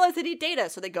 Because they realize they need Data,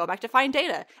 so they go back to find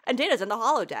Data. And Data's in the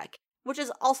holodeck, which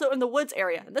is also in the woods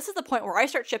area. And this is the point where I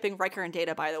start shipping Riker and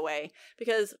Data, by the way.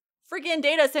 Because friggin'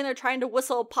 Data's sitting there trying to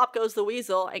whistle Pop Goes the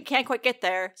Weasel and can't quite get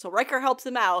there. So Riker helps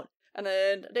him out. And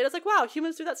then Data's like, wow,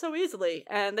 humans do that so easily.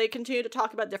 And they continue to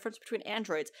talk about the difference between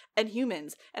androids and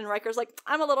humans. And Riker's like,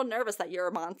 I'm a little nervous that you're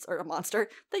a monster,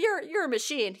 that you're a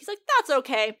machine. He's like, that's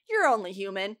okay. You're only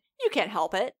human. You can't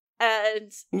help it.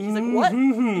 And he's like, what? So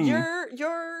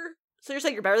you're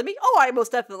saying you're better than me? Oh, I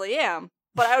most definitely am.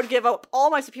 But I would give up all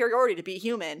my superiority to be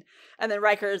human. And then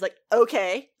Riker is like,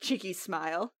 okay, cheeky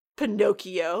smile.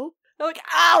 Pinocchio. I'm like,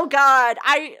 oh god,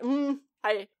 I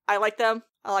like them.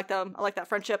 I like them. I like that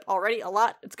friendship already a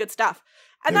lot. It's good stuff.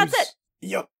 And that's it.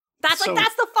 Yep. That's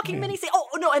the fucking mini scene. Oh,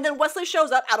 no, and then Wesley shows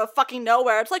up out of fucking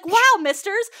nowhere. It's like, wow,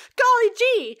 misters, golly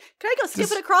gee, can I go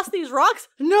skipping across these rocks?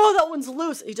 No, that one's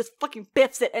loose. He just fucking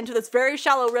biffs it into this very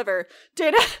shallow river.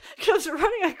 Data comes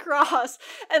running across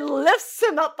and lifts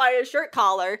him up by his shirt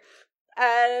collar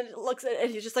and looks at it,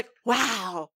 and he's just like,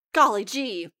 wow, golly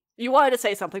gee, You wanted to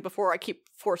say something before I keep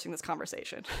forcing this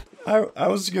conversation. I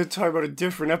was gonna talk about a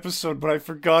different episode, but I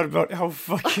forgot about how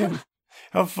fucking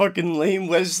lame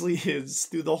Wesley is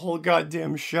through the whole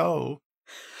goddamn show.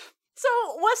 So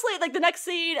Wesley, like, the next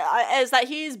scene is that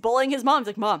he's bullying his mom. He's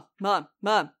like, Mom,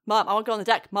 I want to go on the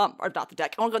deck. Mom, or not the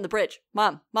deck. I want to go on the bridge.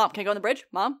 Mom, can I go on the bridge?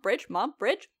 Mom, bridge.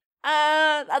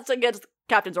 That's against the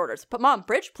captain's orders. But Mom,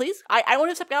 bridge, please. I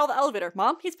want to step out of the elevator.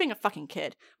 Mom, he's being a fucking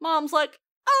kid. Mom's like,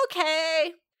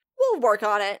 okay, we'll work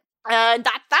on it. And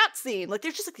that scene, like,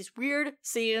 there's just like these weird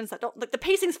scenes that don't, like, the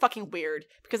pacing's fucking weird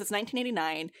because it's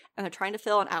 1989 and they're trying to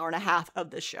fill an hour and a half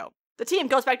of this show. The team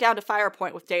goes back down to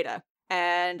Firepoint with Data.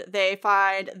 And they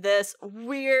find this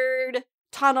weird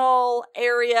tunnel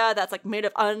area that's like made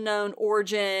of unknown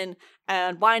origin.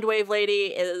 And Windwave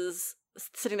Lady is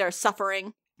sitting there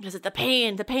suffering because the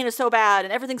pain is so bad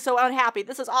and everything's so unhappy.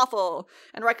 This is awful.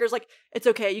 And Riker's like, it's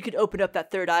okay. You can open up that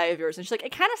third eye of yours. And she's like,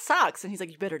 it kind of sucks. And he's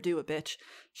like, you better do it, bitch.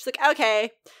 She's like,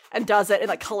 okay. And does it and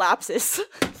like collapses.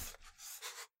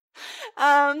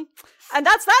 And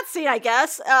that's that scene, I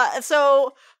guess.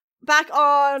 So back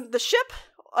on the ship,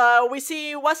 we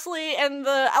see Wesley in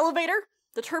the elevator,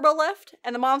 the turbo lift,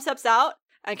 and the mom steps out,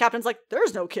 and Captain's like,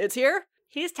 there's no kids here.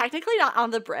 He's technically not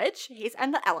on the bridge. He's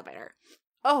in the elevator.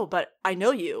 Oh, but I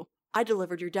know you. I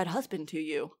delivered your dead husband to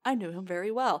you. I knew him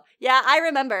very well. Yeah, I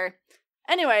remember.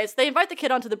 Anyways, they invite the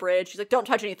kid onto the bridge. She's like, don't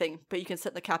touch anything, but you can sit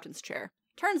in the captain's chair.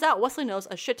 Turns out Wesley knows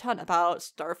a shit ton about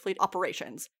Starfleet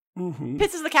operations. Mm-hmm.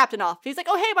 Pisses the captain off. He's like,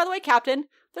 oh, hey, by the way, Captain,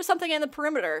 there's something in the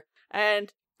perimeter.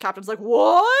 And Captain's like,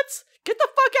 what? Get the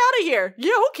fuck out of here.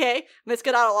 Yeah, okay. And they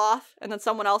skedaddle off, and then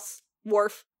someone else,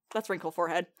 Worf, that's Wrinkle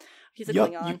Forehead. He's a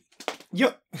Klingon.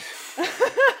 Yep.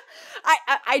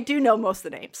 I do know most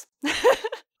of the names.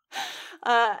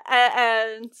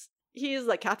 And he's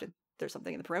like, Captain, there's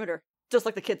something in the perimeter. Just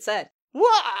like the kid said.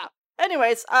 Wah!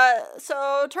 Anyways,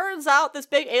 so turns out this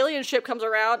big alien ship comes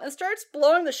around and starts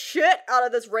blowing the shit out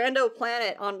of this rando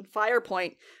planet on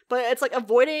Firepoint. But it's like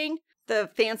avoiding the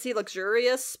fancy,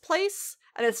 luxurious place,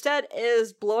 and instead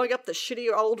is blowing up the shitty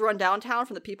old rundown town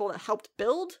from the people that helped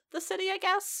build the city, I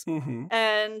guess. Mm-hmm.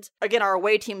 And again, our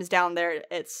away team is down there.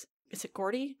 Is it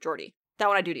Geordi? That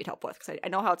one I do need help with, because I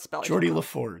know how it's spelled. Geordi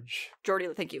LaForge.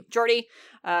 Geordi, thank you. Geordi,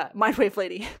 Mindwave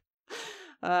Lady,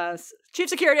 Chief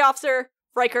Security Officer,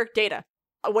 Riker, Data.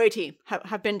 Away team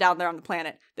have been down there on the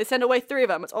planet. They send away 3 of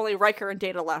them. It's only Riker and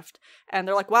Data left. And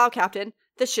they're like, wow, Captain,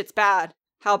 this shit's bad.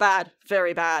 How bad?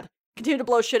 Very bad. Continue to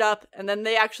blow shit up, and then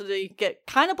they actually get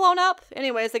kind of blown up.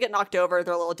 Anyways, they get knocked over.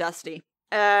 They're a little dusty.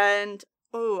 And,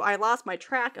 I lost my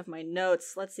track of my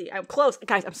notes. Let's see. I'm close.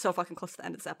 Guys, I'm so fucking close to the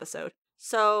end of this episode.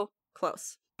 So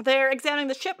close. They're examining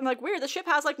the ship and like, weird, the ship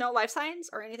has like no life signs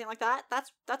or anything like that.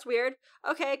 That's weird.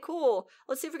 Okay, cool.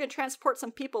 Let's see if we can transport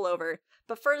some people over.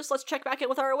 But first, let's check back in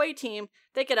with our away team.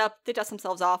 They get up, they dust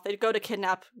themselves off, they go to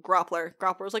kidnap Groppler.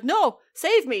 Groppler's like, no,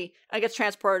 save me! And gets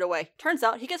transported away. Turns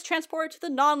out he gets transported to the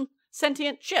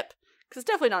non-sentient ship. Because it's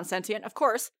definitely non-sentient, of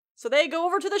course. So they go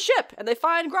over to the ship and they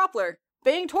find Groppler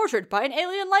being tortured by an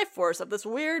alien life force of this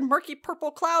weird murky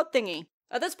purple cloud thingy.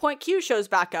 At this point, Q shows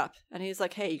back up, and he's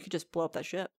like, hey, you could just blow up that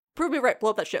ship. Prove me right, blow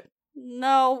up that ship.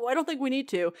 No, I don't think we need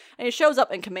to. And he shows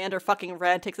up, and Commander fucking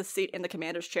Red takes a seat in the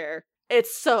commander's chair.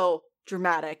 It's so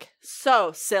dramatic.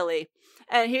 So silly.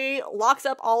 And he locks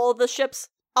up all of the ship's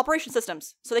operation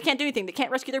systems, so they can't do anything. They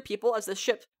can't rescue their people as the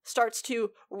ship starts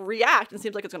to react and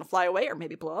seems like it's going to fly away or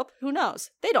maybe blow up. Who knows?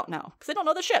 They don't know, because they don't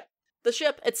know the ship. The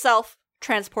ship itself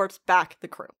transports back the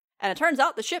crew. And it turns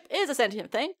out the ship is a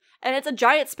sentient thing, and it's a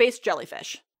giant space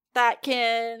jellyfish that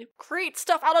can create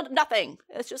stuff out of nothing.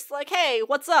 It's just like, hey,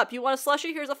 what's up? You want a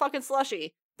slushie? Here's a fucking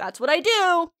slushie. That's what I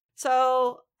do.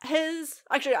 So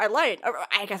actually, I lied.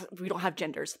 I guess we don't have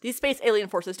genders. These space alien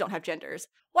forces don't have genders.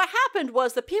 What happened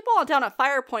was the people down at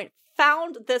Firepoint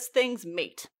found this thing's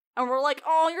mate. And we're like,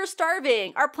 oh, you're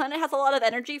starving. Our planet has a lot of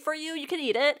energy for you. You can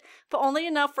eat it, but only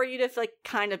enough for you to, like,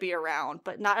 kind of be around,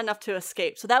 but not enough to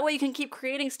escape. So that way you can keep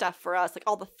creating stuff for us, like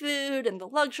all the food and the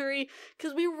luxury,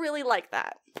 because we really like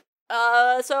that.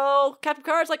 So Captain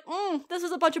Picard's like, this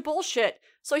is a bunch of bullshit.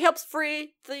 So he helps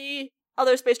free the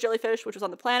other space jellyfish, which was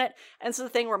on the planet. And this is the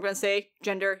thing where I'm going to say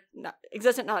gender, not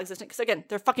existent, because again,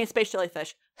 they're fucking space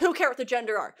jellyfish. Who care what the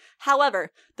gender are?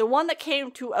 However, the one that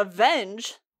came to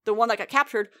avenge the one that got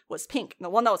captured was pink, and the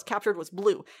one that was captured was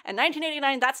blue. And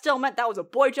 1989, that still meant that was a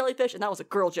boy jellyfish, and that was a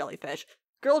girl jellyfish.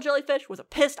 Girl jellyfish was a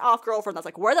pissed-off girlfriend that's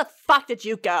like, where the fuck did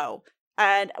you go?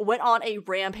 And went on a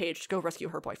rampage to go rescue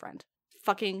her boyfriend.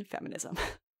 Fucking feminism.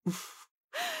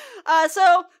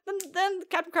 So then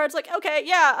Captain Picard's like, okay,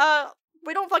 yeah,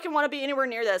 we don't fucking want to be anywhere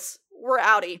near this. We're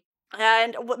outie.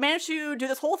 And managed to do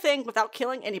this whole thing without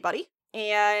killing anybody.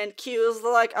 And Q's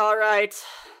like, alright,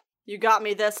 you got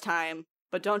me this time,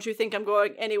 but don't you think I'm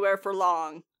going anywhere for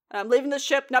long. And I'm leaving the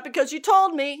ship not because you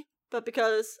told me, but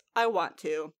because I want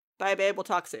to. Bye, babe, we'll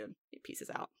talk soon. He pieces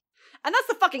out. And that's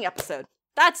the fucking episode.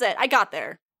 That's it, I got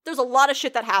there. There's a lot of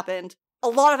shit that happened. A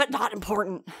lot of it not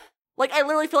important. Like, I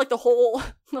literally feel like the whole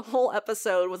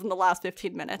episode was in the last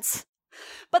 15 minutes.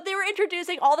 But they were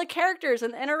introducing all the characters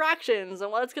and the interactions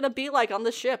and what it's gonna be like on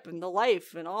the ship and the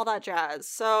life and all that jazz.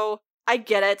 So, I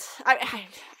get it. I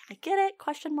get it,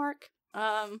 question mark. Did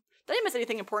I miss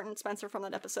anything important, Spencer, from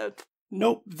that episode?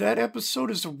 Nope, that episode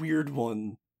is a weird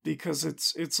one because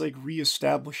it's like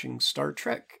reestablishing Star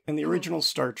Trek, and the original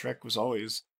Star Trek was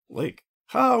always like,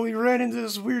 we ran into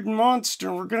this weird monster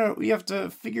and we have to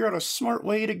figure out a smart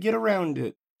way to get around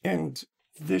it. And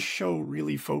this show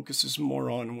really focuses more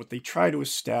on what they try to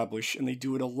establish, and they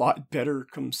do it a lot better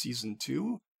come season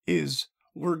 2, is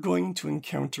we're going to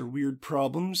encounter weird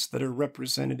problems that are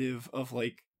representative of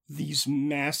like these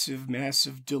massive,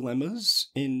 massive dilemmas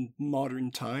in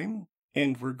modern time,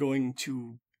 and we're going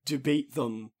to debate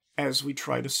them as we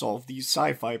try to solve these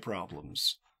sci-fi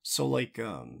problems. So like,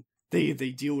 they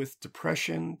deal with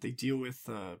depression, they deal with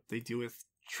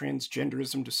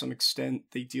transgenderism to some extent,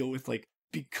 they deal with like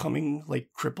becoming like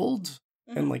crippled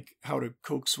and like how to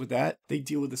coax with that. They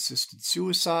deal with assisted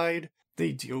suicide,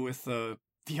 they deal with the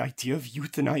idea of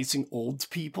euthanizing old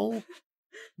people.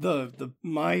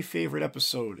 My favorite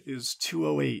episode is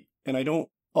 208, and I don't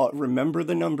remember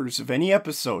the numbers of any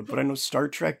episode, but I know Star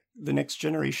Trek The Next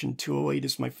Generation 208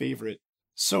 is my favorite.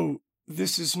 So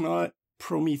this is not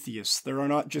Prometheus. There are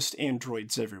not just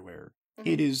androids everywhere.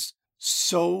 It is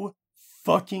so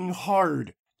fucking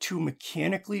hard to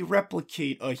mechanically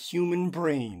replicate a human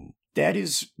brain. That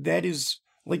is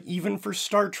like, even for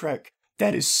Star Trek,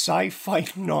 that is sci-fi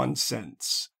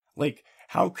nonsense. Like,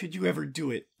 how could you ever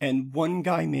do it? And one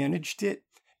guy managed it,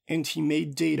 and he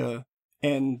made Data,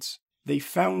 and they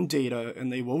found Data,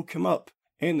 and they woke him up,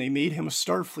 and they made him a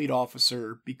Starfleet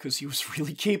officer because he was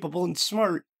really capable and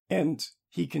smart, and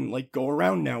he can, like, go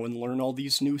around now and learn all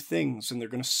these new things, and they're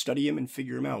gonna study him and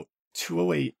figure him out.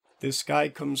 208, this guy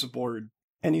comes aboard,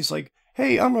 and he's like,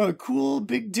 hey, I'm a cool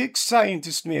big dick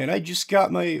scientist, man. I just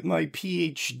got my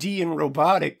PhD in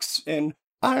robotics, and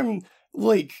I'm,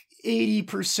 like,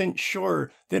 80%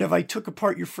 sure that if I took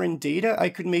apart your friend Data, I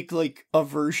could make, like, a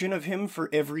version of him for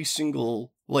every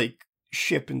single, like,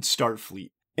 ship in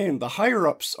Starfleet. And the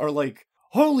higher-ups are like,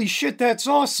 holy shit, that's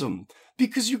awesome!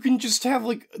 Because you can just have,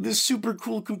 like, this super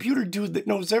cool computer dude that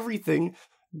knows everything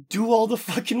do all the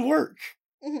fucking work.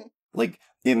 Like,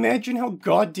 imagine how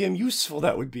goddamn useful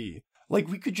that would be. Like,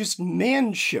 we could just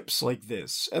man ships like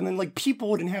this, and then, like,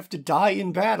 people wouldn't have to die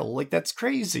in battle. Like, that's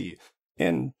crazy.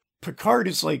 And Picard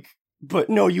is like, but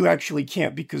no, you actually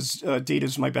can't because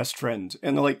Data's my best friend.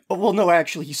 And they're like, oh, well, no,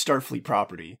 actually, he's Starfleet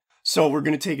property. So we're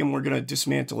going to take him, we're going to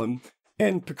dismantle him.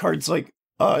 And Picard's like,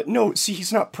 no, see,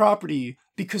 he's not property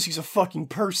because he's a fucking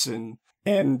person.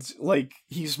 And, like,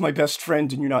 he's my best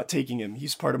friend and you're not taking him.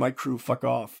 He's part of my crew, fuck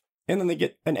off. And then they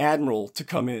get an admiral to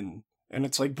come in. And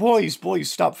it's like, boys,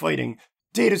 stop fighting.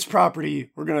 Data's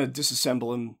property, we're going to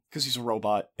disassemble him because he's a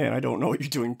robot. And I don't know what you're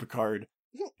doing, Picard.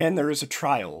 And there is a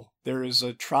trial. There is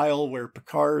a trial where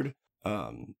Picard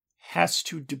has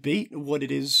to debate what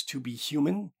it is to be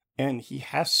human, and he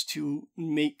has to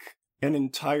make an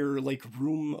entire, like,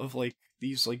 room of, like,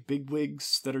 these, like,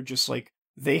 bigwigs that are just, like,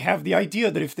 they have the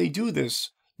idea that if they do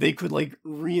this, they could, like,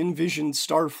 re-envision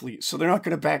Starfleet, so they're not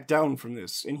going to back down from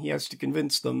this, and he has to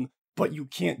convince them, but you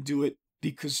can't do it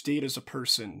because Data's a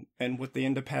person, and what they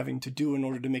end up having to do in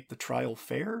order to make the trial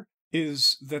fair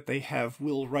is that they have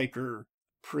Will Riker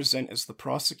present as the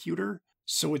prosecutor.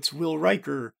 So it's Will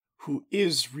Riker who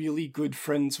is really good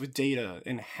friends with Data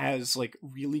and has, like,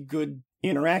 really good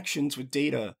interactions with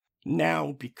Data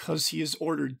now because he is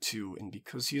ordered to and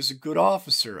because he is a good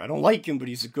officer. I don't like him, but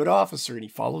he's a good officer and he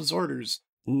follows orders.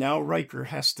 Now Riker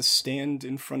has to stand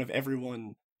in front of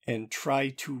everyone and try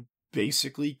to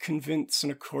basically convince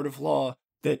in a court of law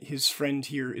that his friend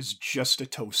here is just a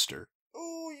toaster.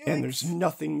 Ooh, and there's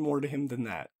nothing more to him than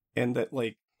that. And that,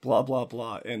 like, blah, blah,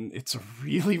 blah. And it's a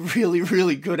really, really,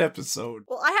 really good episode.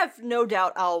 Well, I have no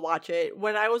doubt I'll watch it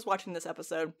when I was watching this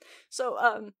episode.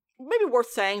 So, maybe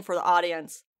worth saying for the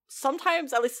audience,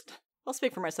 sometimes, at least, I'll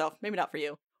speak for myself, maybe not for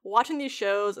you. Watching these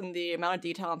shows and the amount of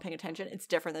detail I'm paying attention, it's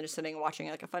different than just sitting and watching,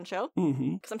 like, a fun show.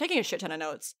 Because I'm taking a shit ton of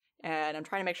notes, and I'm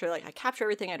trying to make sure, like, I capture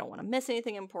everything, I don't want to miss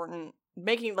anything important,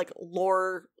 making, like,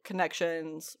 lore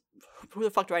connections, who the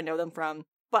fuck do I know them from?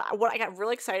 But what I got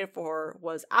really excited for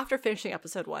was after finishing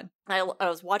episode 1, I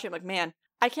was watching, like, man,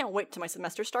 I can't wait till my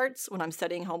semester starts when I'm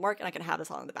studying homework and I can have this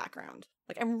on in the background.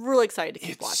 Like, I'm really excited to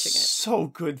keep watching it. It's so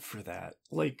good for that.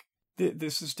 Like,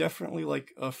 this is definitely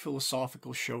like a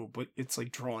philosophical show, but it's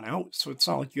like drawn out, so it's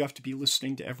not like you have to be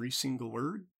listening to every single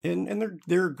word. And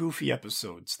they're goofy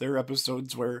episodes. They're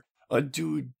episodes where a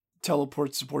dude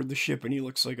teleports aboard the ship and he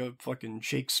looks like a fucking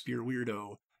Shakespeare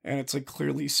weirdo. And it's like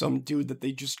clearly some dude that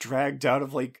they just dragged out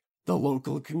of like the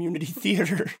local community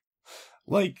theater.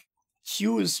 Like,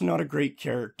 Hugh is not a great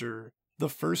character. The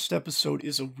first episode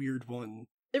is a weird one.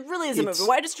 It really is a movie.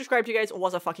 What I just described to you guys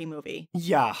was a fucking movie.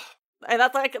 Yeah. And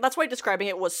that's why describing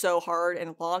it was so hard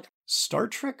and long. Star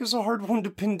Trek is a hard one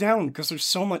to pin down because there's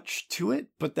so much to it,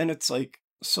 but then it's like,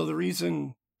 so the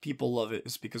reason people love it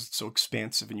is because it's so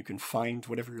expansive and you can find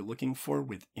whatever you're looking for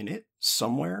within it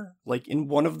somewhere. Like in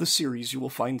one of the series, you will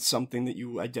find something that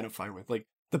you identify with. Like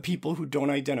the people who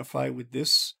don't identify with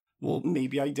this will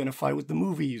maybe identify with the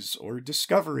movies or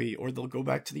Discovery, or they'll go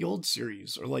back to the old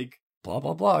series or like blah,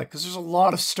 blah, blah, because there's a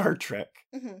lot of Star Trek.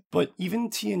 Mm-hmm. But even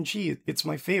TNG, it's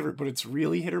my favorite, but it's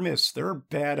really hit or miss. There are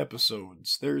bad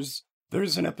episodes. There's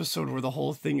an episode where the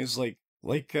whole thing is like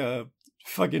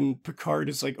fucking Picard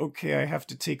is like, okay, I have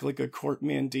to take like a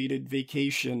court-mandated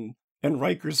vacation. And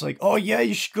Riker's like, oh yeah,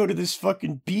 you should go to this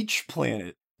fucking beach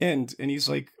planet. And he's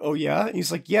like, oh yeah? And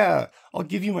he's like, yeah, I'll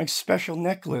give you my special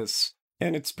necklace.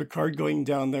 And it's Picard going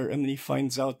down there, and then he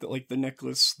finds out that like the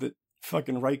necklace that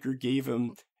fucking Riker gave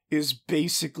him is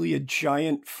basically a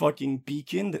giant fucking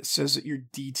beacon that says that you're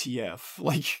DTF.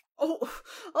 Like,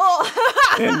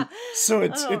 and so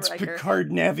it's Riker.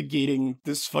 Picard navigating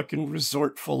this fucking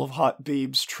resort full of hot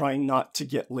babes trying not to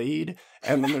get laid,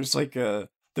 and then there's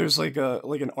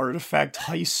an artifact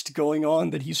heist going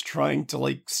on that he's trying to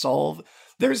like solve.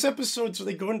 There's episodes where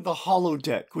they go into the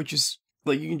holodeck, which is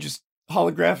like you can just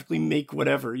holographically make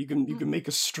whatever. You can make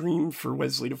a stream for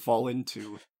Wesley to fall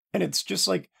into. And it's just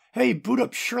like, hey, boot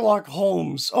up Sherlock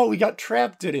Holmes. Oh, we got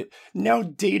trapped in it. Now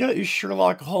Data is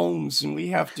Sherlock Holmes and we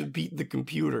have to beat the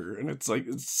computer. And it's like,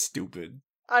 it's stupid.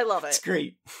 I love it. It's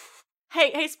great.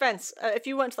 Hey, Spence, if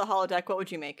you went to the holodeck, what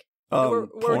would you make? Where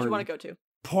would you want to go to?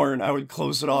 Porn. I would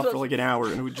close it off for like an hour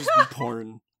and it would just be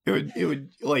porn. It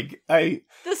would like, The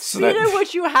speed at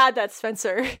which you had that,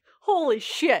 Spencer. Holy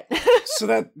shit. So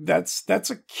that's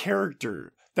a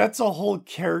character. That's a whole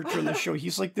character in the show.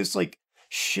 He's like this like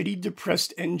shitty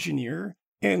depressed engineer,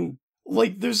 and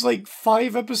like there's like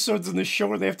 5 episodes in the show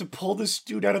where they have to pull this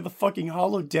dude out of the fucking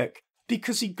holodeck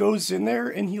because he goes in there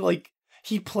and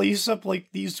he plays up like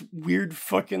these weird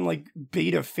fucking like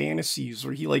beta fantasies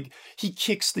where he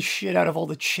kicks the shit out of all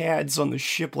the chads on the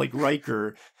ship like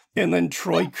Riker. And then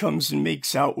Troy comes and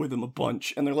makes out with him a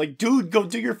bunch. And they're like, dude, go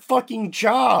do your fucking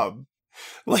job.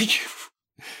 Like,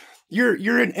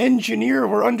 you're an engineer.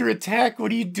 We're under attack.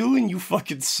 What are you doing, you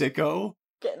fucking sicko?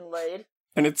 Getting laid.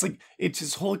 And it's like, it's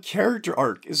his whole character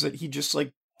arc is that he just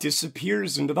like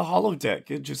disappears into the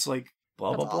holodeck. It just like,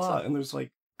 blah, That's blah, blah. awesome. And there's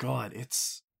like, God,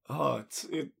 there's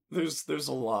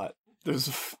a lot.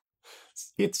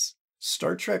 It's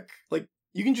Star Trek. Like,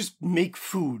 you can just make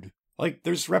food. Like,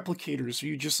 there's replicators where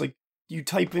you just, like, you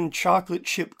type in chocolate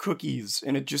chip cookies,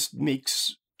 and it just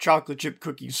makes chocolate chip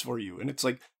cookies for you. And it's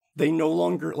like, they no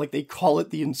longer, like, they call it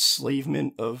the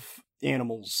enslavement of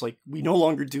animals. Like, we no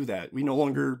longer do that. We no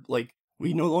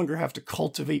longer have to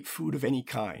cultivate food of any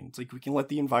kind. Like, we can let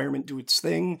the environment do its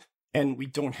thing, and we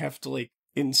don't have to, like,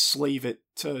 enslave it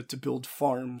to build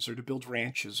farms or to build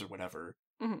ranches or whatever.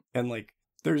 Mm-hmm. And, like,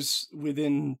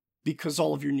 because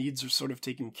all of your needs are sort of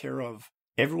taken care of,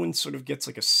 everyone sort of gets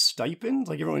like a stipend,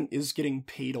 like everyone is getting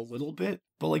paid a little bit,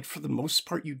 but like for the most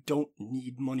part, you don't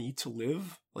need money to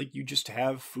live. Like you just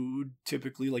have food.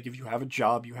 Typically, like if you have a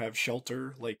job, you have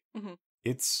shelter. Like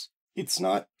it's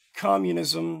not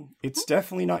communism. It's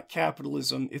definitely not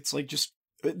capitalism. It's like just,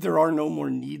 there are no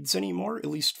more needs anymore, at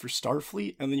least for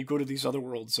Starfleet. And then you go to these other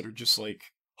worlds that are just like,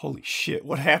 holy shit,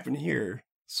 what happened here?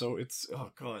 So it's,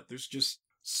 oh god, there's just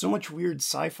so much weird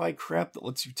sci-fi crap that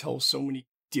lets you tell so many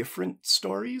different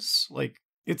stories. Like,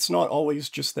 it's not always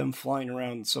just them flying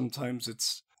around. Sometimes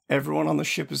it's everyone on the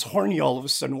ship is horny all of a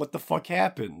sudden. What the fuck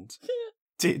happened?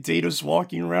 Data's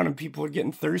walking around and people are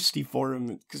getting thirsty for him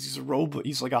because he's a robot.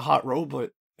 He's like a hot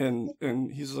robot, and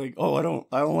he's like, oh, I don't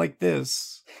like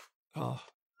this. Oh.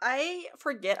 I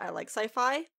forget I like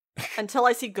sci-fi until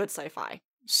I see good sci-fi.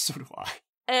 So do I.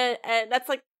 And that's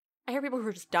like, I hear people who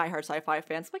are just diehard sci-fi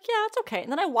fans. I'm like, yeah, it's okay.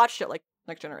 And then I watched it like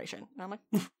Next Generation, and I'm like,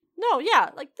 no, yeah,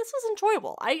 like, this is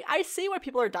enjoyable. I see why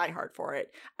people are diehard for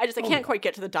it. I can't quite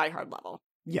get to the diehard level.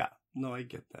 Yeah, no, I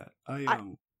get that.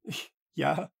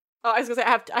 Yeah. Oh, I was gonna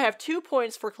say, I have 2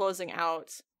 points for closing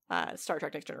out Star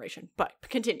Trek Next Generation, but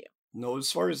continue. No,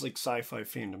 as far as like sci-fi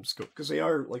fandoms go, because they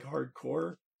are like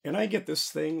hardcore, and I get this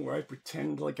thing where I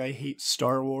pretend like I hate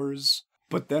Star Wars,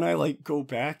 but then I like go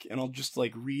back and I'll just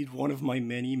like read one of my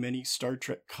many Star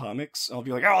Trek comics. I'll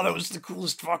be like, oh, that was the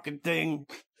coolest fucking thing.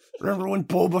 Remember when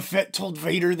Boba Fett told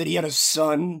Vader that he had a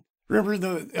son?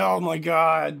 Remember oh my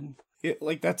god.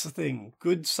 Like, that's the thing.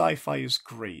 Good sci-fi is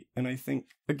great. And I think,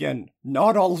 again,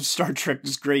 not all of Star Trek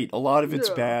is great. A lot of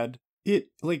it's bad.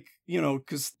 Like,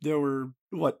 because there were,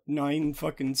 9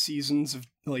 fucking seasons of,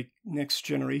 like, Next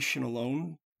Generation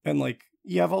alone? And, like,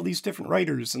 you have all these different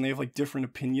writers, and they have, like, different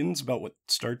opinions about what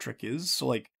Star Trek is. So,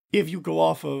 like, if you go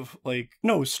off of, like,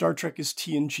 no, Star Trek is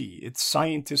TNG. It's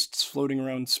scientists floating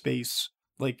around space,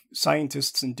 like,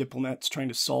 scientists and diplomats trying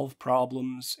to solve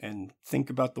problems and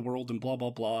think about the world and blah, blah,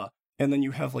 blah. And then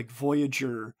you have, like,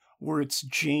 Voyager, where it's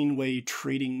Janeway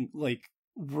trading, like,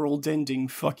 world-ending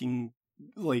fucking,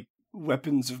 like,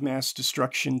 weapons of mass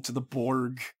destruction to the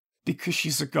Borg because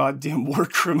she's a goddamn war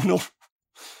criminal.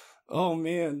 Oh,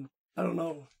 man. I don't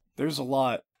know. There's a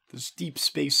lot. There's Deep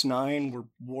Space Nine, where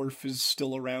Worf is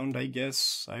still around, I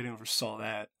guess. I never saw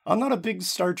that. I'm not a big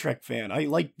Star Trek fan. I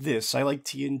like this. I like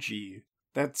TNG.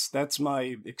 That's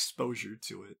my exposure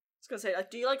to it. I was gonna say,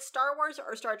 do you like Star Wars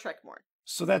or Star Trek more?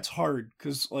 So that's hard,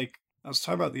 because, like, I was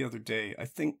talking about the other day, I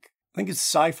think it's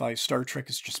sci-fi. Star Trek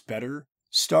is just better.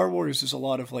 Star Wars is a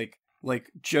lot of, like,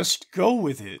 just go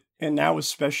with it. And now,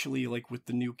 especially, like, with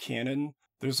the new canon,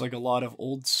 there's, like, a lot of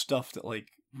old stuff that, like,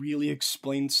 really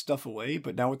explains stuff away,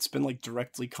 but now it's been, like,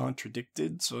 directly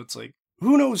contradicted, so it's like,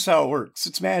 who knows how it works?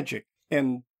 It's magic.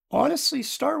 And honestly,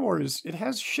 Star Wars, it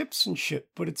has ships and shit,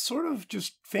 but it's sort of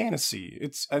just fantasy.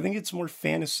 I think it's more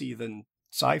fantasy than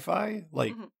sci-fi,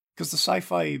 like, because the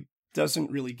sci-fi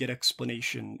doesn't really get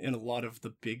explanation in a lot of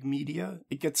the big media.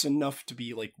 It gets enough to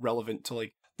be, like, relevant to,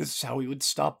 like, this is how we would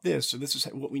stop this, or this is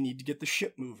what we need to get the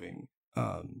ship moving.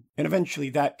 And eventually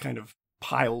that kind of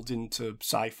piled into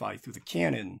sci-fi through the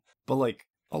canon. But, like,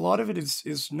 a lot of it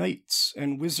is knights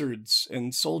and wizards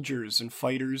and soldiers and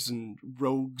fighters and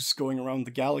rogues going around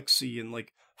the galaxy and,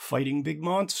 like, fighting big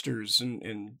monsters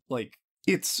and like,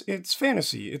 it's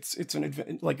fantasy. It's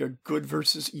like a good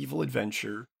versus evil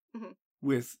adventure.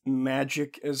 With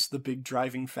magic as the big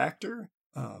driving factor.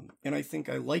 And I think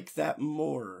I like that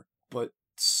more, but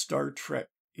Star Trek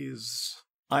is...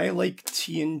 I like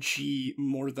TNG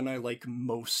more than I like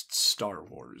most Star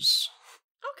Wars.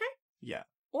 Okay. Yeah.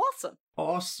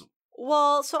 Awesome.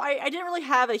 Well, so I didn't really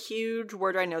have a huge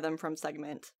where do I know them from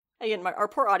segment. Again, our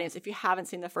poor audience, if you haven't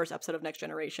seen the first episode of Next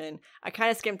Generation, I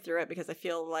kind of skimmed through it because I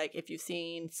feel like if you've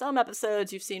seen some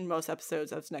episodes, you've seen most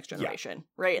episodes of Next Generation,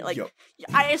 right? Like,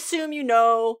 I assume you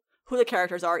know who the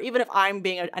characters are, even if I'm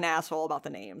being an asshole about the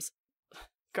names.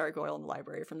 Gargoyle in the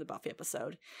library from the Buffy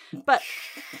episode. But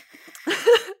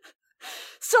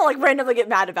still, like, randomly get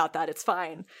mad about that. It's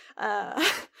fine.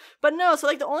 But no, so,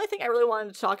 like, the only thing I really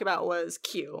wanted to talk about was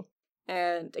Q.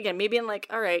 And again, maybe I'm like,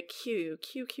 all right, Q.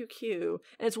 And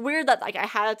it's weird that, like, I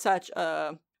had such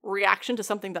a reaction to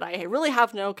something that I really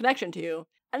have no connection to.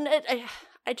 And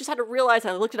I just had to realize,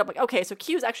 I looked it up, like, okay, so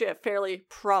Q is actually a fairly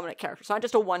prominent character. It's not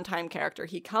just a one-time character.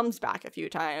 He comes back a few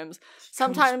times.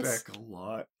 Sometimes comes back a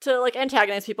lot. To, like,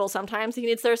 antagonize people. Sometimes he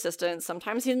needs their assistance.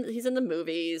 Sometimes he's in the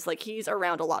movies. Like, he's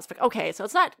around a lot. So, like, okay, so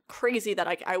it's not crazy that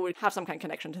I would have some kind of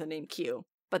connection to the name Q.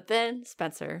 But then,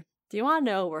 Spencer, do you want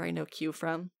to know where I know Q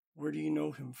from? Where do you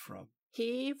know him from?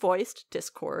 He voiced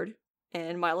Discord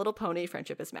in My Little Pony: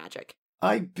 Friendship is Magic.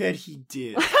 I bet he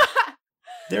did.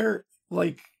 There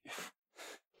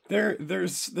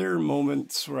are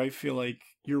moments where I feel like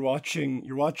you're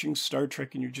watching Star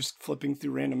Trek and you're just flipping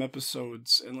through random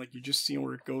episodes and, like, you're just seeing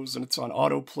where it goes and it's on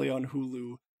autoplay on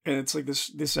Hulu and it's like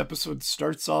this episode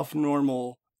starts off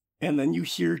normal and then you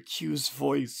hear Q's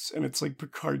voice and it's like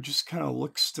Picard just kind of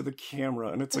looks to the camera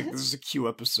and it's like, this is a Q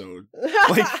episode.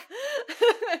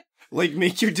 Like,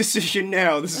 make your decision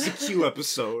now. This is a Q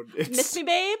episode. Miss me,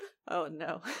 babe? Oh,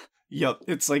 no. Yep,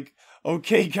 it's like,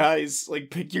 okay, guys,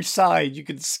 like, pick your side. You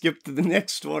can skip to the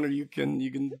next one, or you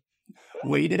can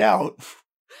wait it out.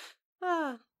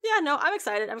 Yeah, no, I'm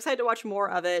excited. I'm excited to watch more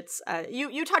of it.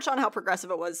 You touched on how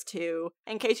progressive it was too.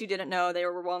 In case you didn't know, they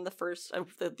were one of the first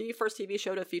TV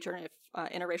show to feature an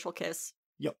interracial kiss.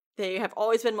 Yep. They have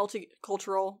always been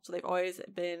multicultural, so they've always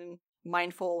been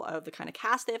mindful of the kind of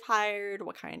cast they've hired,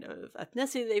 what kind of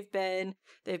ethnicity they've been.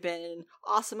 They've been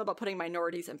awesome about putting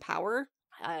minorities in power.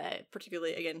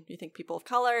 Particularly, again, you think people of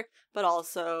color, but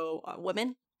also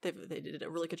women. They did a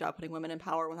really good job putting women in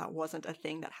power when that wasn't a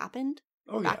thing that happened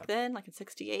back then, like in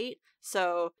 1968.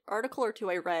 So, article or two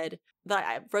I read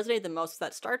that resonated the most was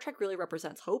that Star Trek really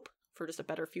represents hope for just a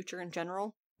better future in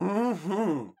general.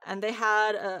 Mm-hmm. And they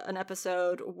had an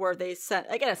episode where they sent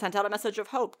out a message of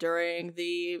hope during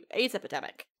the AIDS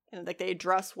epidemic. And like they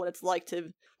address what it's like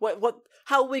to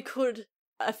how we could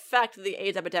affect the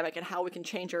AIDS epidemic and how we can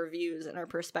change our views and our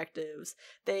perspectives.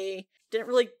 They've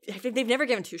never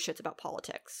given two shits about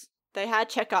politics. They had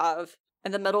Chekhov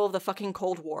in the middle of the fucking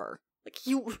Cold War.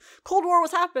 Cold War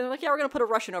was happening. Like, yeah, we're gonna put a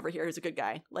Russian over here who's a good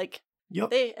guy. Like, yep.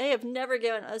 They have never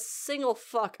given a single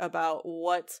fuck about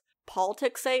what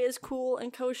politics say is cool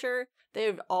and kosher.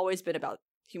 They've always been about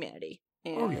humanity.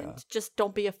 And just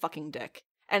don't be a fucking dick.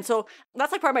 And so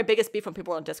that's like part of my biggest beef when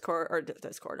people on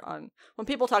when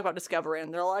people talk about Discovery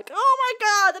and they're like, oh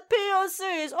my god, the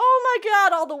POCs, oh my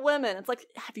god, all the women. It's like,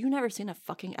 have you never seen a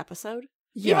fucking episode?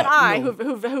 Yeah, even I,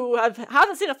 who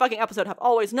haven't seen a fucking episode, have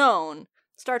always known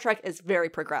Star Trek is very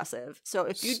progressive. So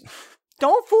if you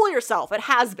don't fool yourself, it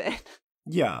has been.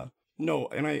 Yeah. No,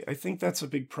 and I think that's a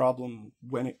big problem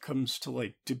when it comes to,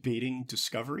 like, debating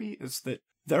Discovery, is that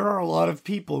there are a lot of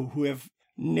people who have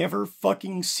never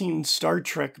fucking seen Star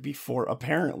Trek before,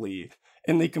 apparently,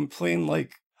 and they complain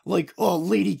like, oh,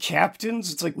 lady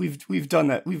captains. It's like we've done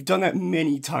that. We've done that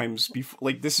many times before.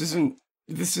 Like, this isn't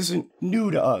new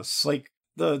to us. Like,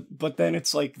 but then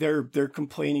it's like they're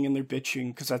complaining and they're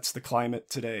bitching because that's the climate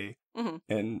today.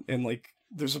 Mm-hmm. And like,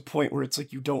 there's a point where it's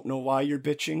like you don't know why you're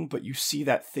bitching, but you see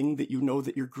that thing that you know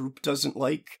that your group doesn't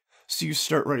like, so you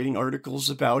start writing articles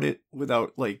about it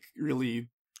without, like, really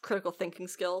critical thinking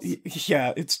skills.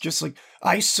 Yeah, it's just like,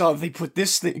 I saw they put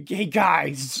this thing, hey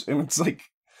guys, and it's like,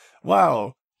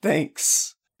 wow,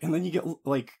 thanks. And then you get,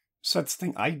 like, so that's the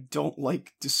thing, I don't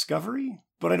like Discovery,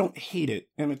 but I don't hate it.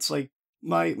 And it's like,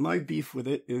 my beef with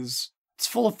it is, it's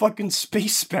full of fucking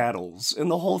space battles, and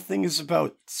the whole thing is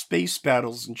about space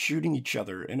battles and shooting each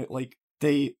other, and it, like,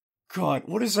 God,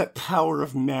 what is that Power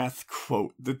of Math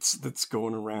quote that's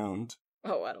going around?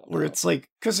 Oh, I don't know. Where it's like,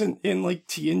 because in like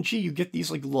TNG, you get these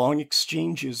like long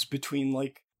exchanges between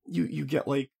like, you get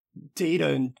like Data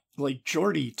and like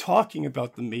Geordi talking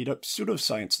about the made up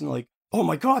pseudoscience, and like, oh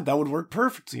my god, that would work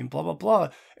perfectly, and blah blah blah.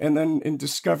 And then in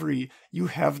Discovery, you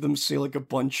have them say like a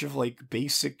bunch of like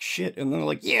basic shit, and they're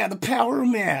like, yeah, the power of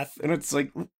math, and it's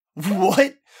like,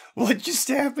 what just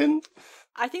happened?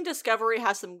 I think Discovery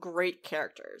has some great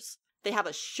characters. They have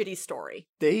a shitty story.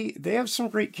 They have some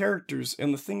great characters,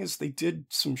 and the thing is, they did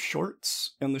some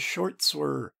shorts, and the shorts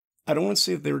were, I don't want to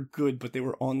say that they were good, but they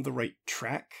were on the right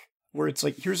track, where it's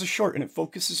like, here's a short, and it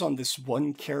focuses on this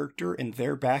one character and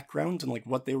their background and like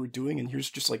what they were doing, and here's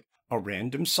just like a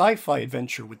random sci-fi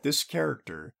adventure with this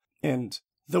character, and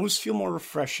those feel more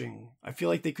refreshing. I feel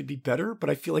like they could be better, but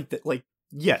I feel like that, like,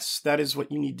 yes, that is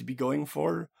what you need to be going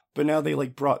for, but now they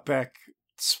like brought back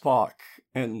Spock,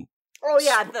 and oh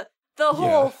yeah, the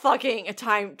whole fucking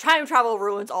time travel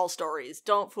ruins all stories.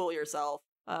 Don't fool yourself.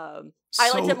 I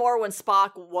liked it more when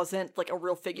Spock wasn't like a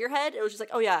real figurehead. It was just like,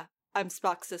 oh yeah, I'm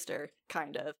Spock's sister,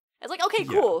 kind of. It's like, okay,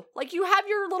 cool. Like, you have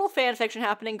your little fan fiction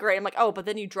happening, great. I'm like, oh, but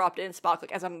then you dropped in Spock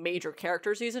like as a major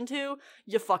character season 2.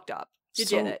 You fucked up. You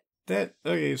did it.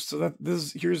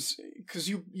 Here's because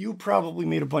you probably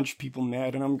made a bunch of people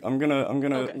mad, and I'm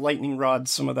gonna lightning rod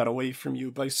some of that away from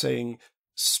you by saying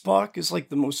Spock is like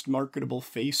the most marketable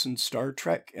face in Star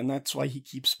Trek, and that's why he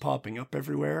keeps popping up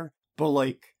everywhere. But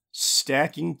like,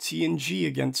 stacking TNG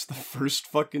against the first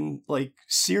fucking like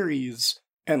series,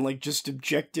 and like just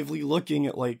objectively looking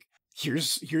at like,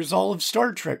 here's all of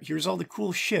Star Trek, here's all the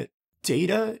cool shit.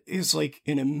 Data is like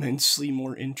an immensely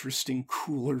more interesting,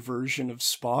 cooler version of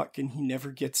Spock, and he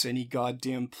never gets any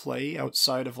goddamn play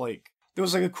outside of like, there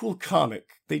was like a cool comic.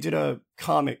 They did a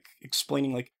comic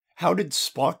explaining like, how did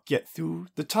Spock get through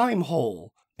the time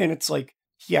hole? And it's like,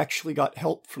 he actually got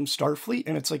help from Starfleet,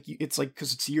 and it's like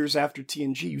because it's years after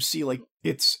TNG, you see like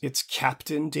it's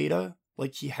Captain Data,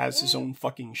 like he has his own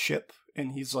fucking ship,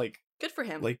 and he's like, good for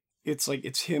him. Like it's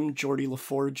him, Geordi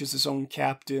LaForge is his own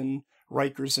captain,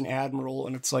 Riker's an admiral,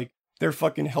 and it's like they're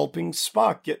fucking helping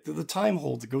Spock get through the time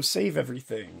hole to go save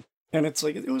everything. And it's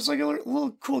like, it was like a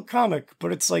little cool comic,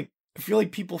 but it's like, I feel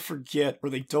like people forget, or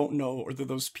they don't know, or they're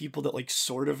those people that like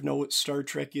sort of know what Star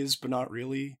Trek is, but not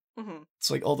really. Mm-hmm.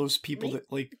 It's like all those people that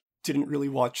like didn't really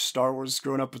watch Star Wars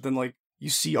growing up, but then like you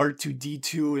see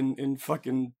R2-D2 in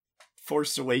fucking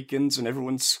Force Awakens, and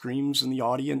everyone screams in the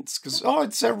audience because, oh,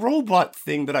 it's that robot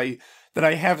thing that I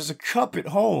have as a cup at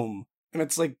home. And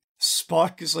it's like,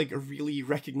 Spock is like a really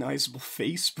recognizable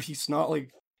face, but he's not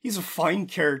like, he's a fine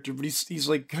character, but he's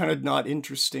like kind of not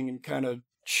interesting and kind of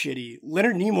shitty.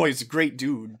 Leonard Nimoy is a great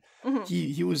dude. Mm-hmm.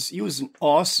 He was an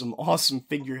awesome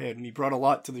figurehead, and he brought a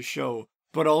lot to the show.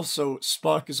 But also,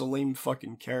 Spock is a lame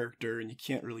fucking character, and you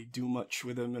can't really do much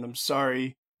with him, and I'm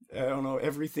sorry. I don't know,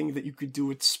 everything that you could do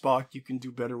with Spock, you can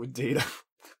do better with Data.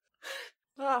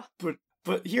 Ah,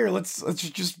 But here, let's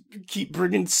just keep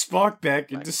bringing Spock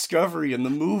back in Right. Discovery and the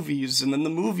movies, and then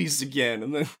the movies again,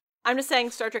 and then... I'm just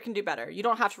saying Star Trek can do better. You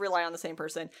don't have to rely on the same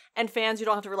person. And fans, you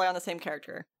don't have to rely on the same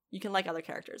character. You can like other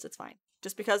characters, it's fine.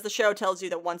 Just because the show tells you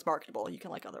that one's marketable, you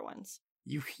can like other ones.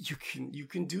 You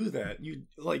can do that. You,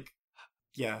 like...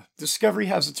 Yeah, Discovery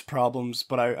has its problems,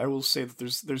 but I will say that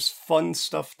there's fun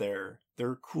stuff there. There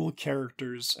are cool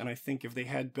characters, and I think if they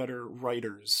had better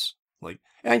writers... Like,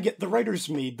 and I get the writers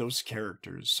made those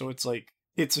characters, so it's like,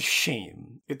 it's a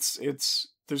shame. It's,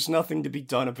 there's nothing to be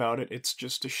done about it, it's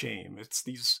just a shame. It's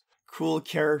these cool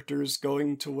characters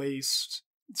going to waste.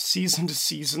 Season to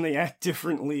season, they act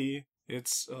differently.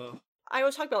 It's, I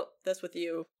was talking about this with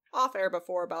you off air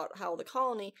before about how the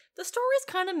colony, the story's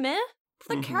kind of meh,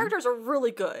 but the characters are really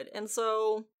good. And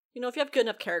so, you know, if you have good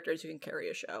enough characters, you can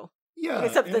carry a show. yeah.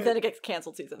 Except that and then it gets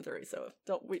canceled season 3, so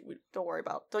don't worry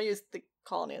about. Don't use the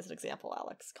colony as an example,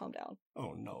 Alex. Calm down.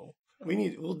 oh no.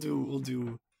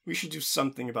 We should do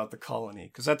something about the colony,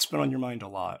 because that's been on your mind a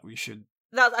lot. We should...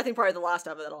 That's, I think, probably the last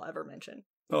of it that I'll ever mention.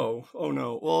 Oh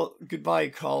no. Well, goodbye,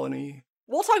 colony.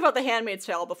 We'll talk about The Handmaid's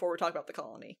Tale before we talk about the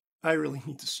colony. I really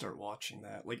need to start watching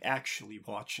that. Like, actually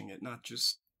watching it, not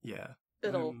just... Yeah.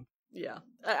 Yeah.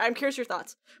 I'm curious your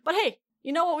thoughts. But hey,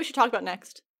 you know what we should talk about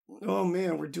next? Oh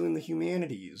man, we're doing the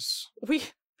humanities. We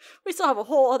still have a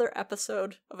whole other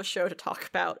episode of a show to talk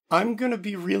about. I'm gonna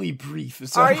be really brief.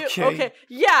 Is Are that you okay? okay?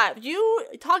 Yeah, you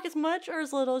talk as much or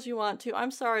as little as you want to.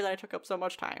 I'm sorry that I took up so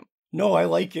much time. No, I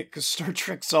like it because Star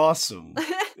Trek's awesome.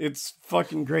 It's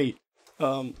fucking great.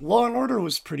 Law and Order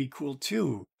was pretty cool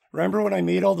too. Remember when I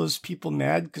made all those people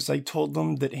mad because I told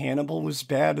them that Hannibal was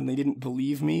bad and they didn't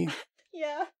believe me?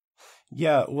 Yeah.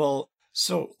 Yeah, well,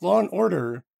 so Law and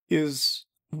Order is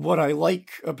what I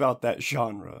like about that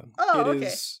genre. Oh, It okay.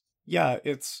 is, yeah,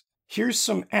 it's, here's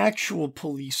some actual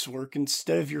police work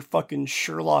instead of your fucking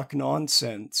Sherlock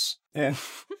nonsense. And,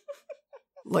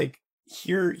 like,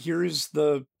 here's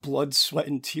the blood, sweat,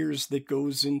 and tears that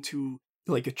goes into,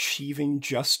 like, achieving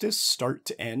justice start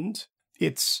to end.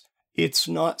 It's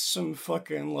not some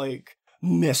fucking, like,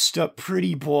 messed up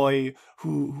pretty boy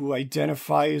who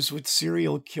identifies with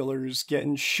serial killers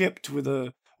getting shipped with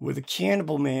a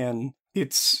cannibal man.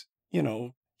 It's, you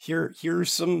know,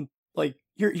 here's some, like,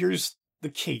 here's the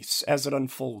case as it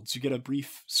unfolds. You get a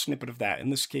brief snippet of that.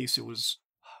 In this case, it was,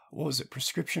 what was it,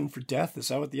 Prescription for Death? Is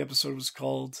that what the episode was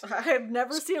called? I've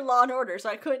never seen Law and Order, so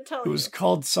I couldn't tell It you. was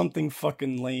called something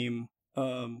fucking lame.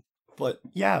 But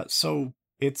yeah, so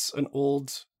it's an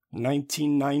old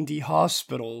 1990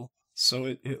 hospital. So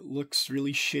it looks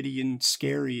really shitty and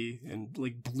scary and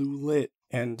like blue lit.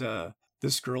 And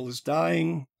this girl is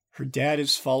dying. Her dad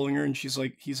is following her, and he's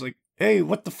like, hey,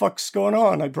 what the fuck's going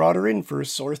on? I brought her in for a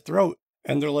sore throat.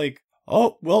 And they're like,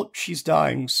 oh, well, she's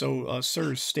dying. So,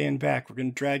 sir, stand back. We're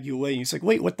gonna drag you away. And he's like,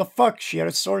 wait, what the fuck? She had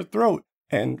a sore throat.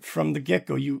 And from the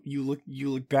get-go, you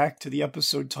look back to the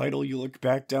episode title, you look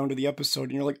back down to the episode,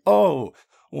 and you're like, oh,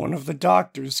 one of the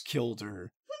doctors killed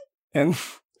her. And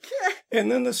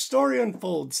then the story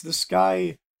unfolds. This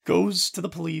guy goes to the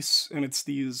police, and it's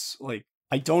these, like,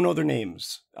 I don't know their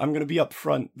names. I'm gonna be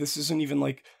upfront. This isn't even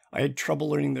like I had trouble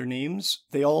learning their names.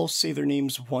 They all say their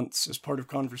names once as part of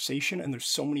conversation, and there's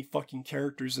so many fucking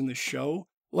characters in this show.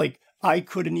 Like, I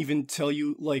couldn't even tell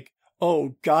you, like,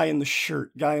 oh, guy in the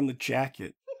shirt, guy in the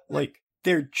jacket. Like,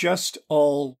 they're just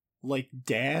all, like,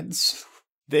 dads.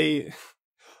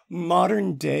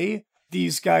 Modern day,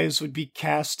 these guys would be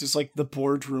cast as, like, the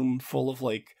boardroom full of,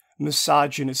 like,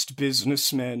 misogynist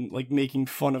businessmen, like, making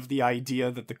fun of the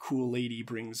idea that the cool lady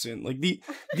brings in. Like,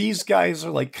 these guys are,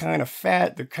 like, kind of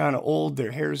fat, they're kind of old,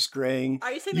 their hair's graying.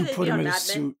 Are you saying You that put they'd be them on in a Mad Men?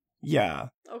 suit. Yeah.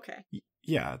 Okay.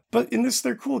 Yeah, but in this,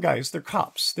 they're cool guys. They're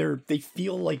cops. They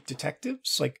feel like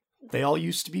detectives. Like, they all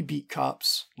used to be beat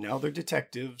cops. Now they're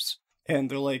detectives. And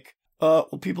they're like, well,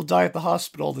 people die at the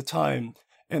hospital all the time.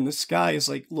 And this guy is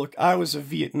like, look, I was a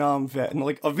Vietnam vet. And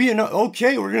like, a Vietnam,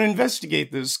 okay, we're going to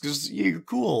investigate this because you're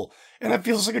cool. And that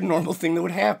feels like a normal thing that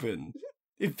would happen.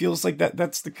 It feels like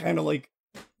that's the kind of like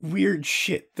weird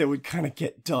shit that would kind of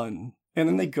get done. And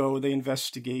then they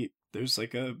investigate. There's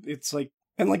like it's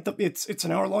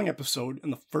an hour-long episode,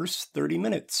 and the first 30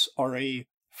 minutes are a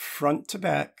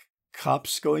front-to-back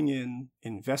cops going in,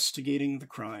 investigating the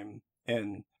crime,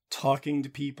 and talking to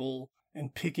people,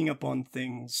 and picking up on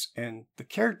things, and the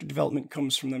character development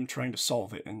comes from them trying to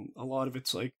solve it, and a lot of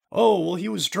it's like, oh, well, he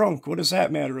was drunk, what does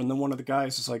that matter? And then one of the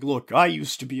guys is like, look, I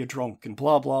used to be a drunk, and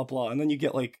blah, blah, blah, and then you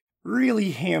get, like,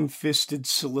 really ham-fisted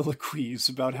soliloquies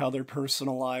about how their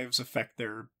personal lives affect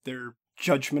their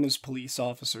judgment as police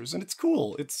officers, and it's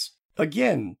cool. It's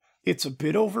again, it's a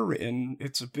bit overwritten,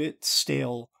 it's a bit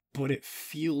stale, but it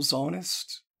feels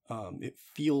honest. It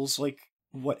feels like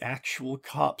what actual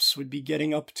cops would be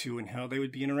getting up to and how they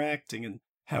would be interacting and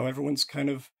how everyone's kind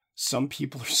of, some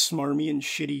people are smarmy and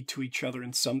shitty to each other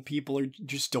and some people are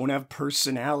just don't have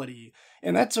personality.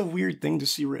 And that's a weird thing to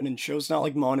see written in shows, not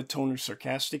like monotone or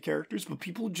sarcastic characters, but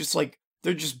people just like,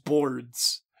 they're just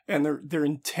boards. And they're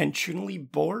intentionally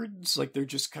boards, like they're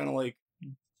just kind of like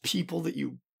people that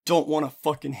you don't want to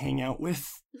fucking hang out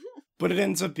with. But it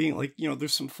ends up being like,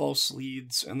 there's some false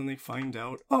leads, and then they find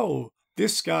out, oh,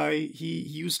 this guy, he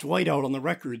used whiteout on the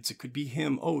records. It could be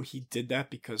him. Oh, he did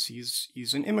that because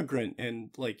he's an immigrant,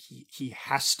 and like he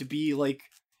has to be like,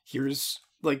 here's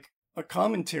like a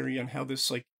commentary on how this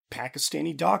like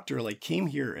Pakistani doctor like came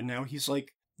here, and now he's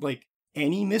like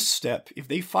any misstep, if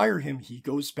they fire him, he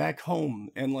goes back home,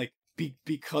 and like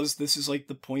because this is like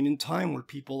the point in time where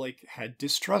people like had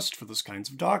distrust for those kinds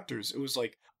of doctors. It was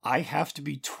like, I have to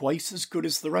be twice as good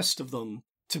as the rest of them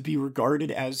to be regarded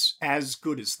as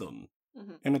good as them.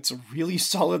 Mm-hmm. And it's a really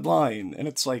solid line. And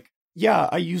it's like, yeah,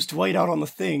 I used whiteout on the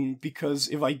thing because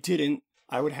if I didn't,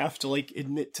 I would have to like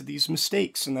admit to these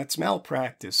mistakes, and that's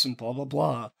malpractice and blah, blah,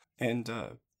 blah. And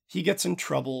he gets in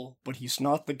trouble, but he's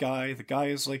not the guy. The guy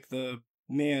is like the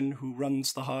man who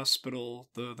runs the hospital,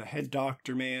 the head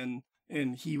doctor man,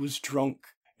 and he was drunk.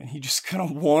 And he just kind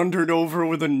of wandered over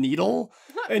with a needle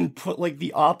and put like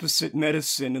the opposite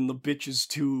medicine in the bitch's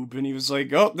tube. And he was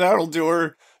like, oh, that'll do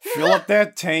her. Fill up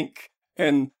that tank.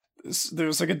 And there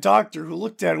was like a doctor who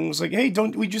looked at him and was like, hey,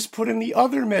 don't we just put in the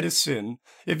other medicine?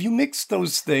 If you mix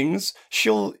those things,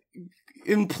 she'll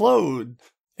implode.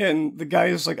 And the guy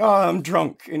is like, oh, I'm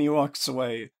drunk. And he walks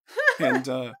away. And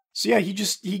so yeah,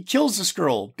 he kills this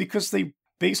girl because they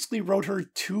basically wrote her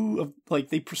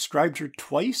they prescribed her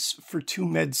twice for 2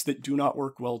 meds that do not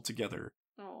work well together.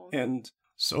 Oh. And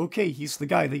so, okay, he's the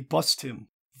guy. They bust him.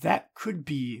 That could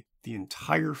be the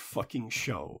entire fucking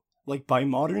show. Like, by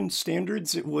modern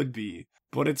standards, it would be.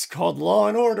 But it's called Law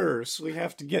and Order, so we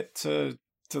have to get to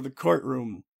the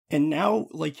courtroom. And now,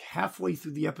 like, halfway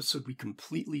through the episode, we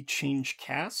completely change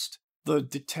cast. The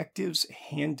detectives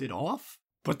hand it off,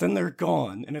 but then they're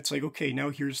gone. And it's like, okay,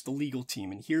 now here's the legal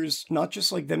team. And here's not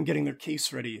just, like, them getting their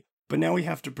case ready, but now we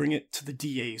have to bring it to the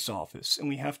DA's office. And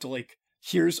we have to, like,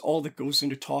 here's all that goes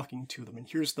into talking to them. And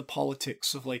here's the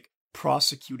politics of, like,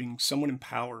 prosecuting someone in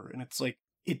power. And it's like,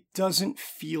 it doesn't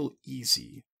feel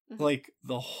easy. Like,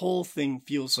 the whole thing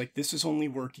feels like this is only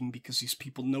working because these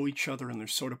people know each other and they're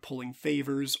sort of pulling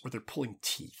favors or they're pulling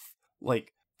teeth.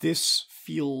 Like, this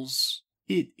feels...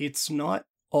 It's not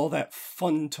all that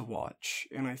fun to watch.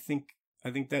 And I think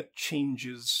that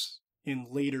changes in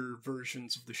later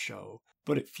versions of the show.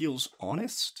 But it feels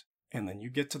honest. And then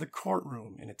you get to the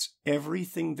courtroom and it's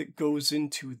everything that goes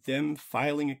into them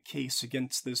filing a case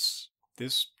against this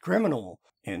criminal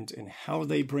and how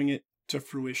they bring it to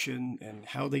fruition and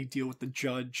how they deal with the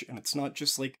judge. And it's not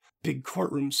just like big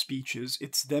courtroom speeches,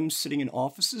 it's them sitting in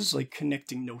offices like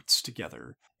connecting notes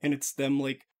together, and it's them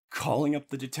like calling up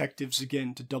the detectives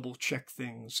again to double check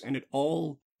things. And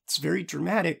it's very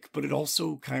dramatic, but it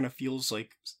also kind of feels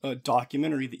like a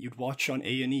documentary that you'd watch on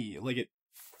A&E. Like, it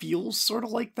feels sort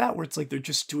of like that, where it's like they're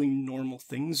just doing normal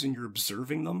things and you're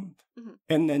observing them.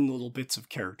 And then little bits of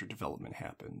character development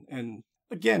happen. And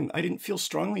again, I didn't feel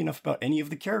strongly enough about any of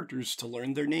the characters to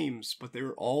learn their names, but they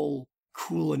were all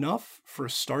cool enough for a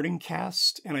starting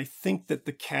cast, and I think that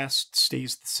the cast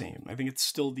stays the same. I think it's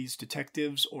still these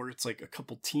detectives, or it's like a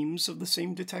couple teams of the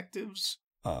same detectives,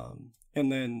 and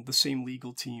then the same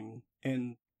legal team.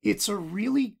 And it's a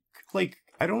really, like,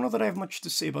 I don't know that I have much to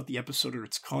say about the episode or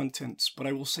its contents, but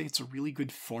I will say it's a really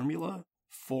good formula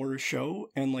for a show,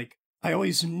 and like, I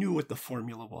always knew what the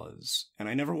formula was, and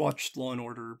I never watched Law &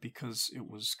 Order because it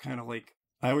was kind of like,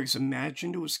 I always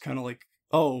imagined it was kind of like,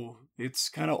 oh, it's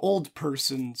kind of old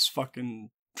person's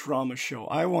fucking drama show.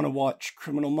 I want to watch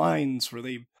Criminal Minds, where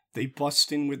they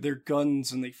bust in with their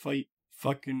guns and they fight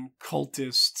fucking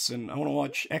cultists, and I want to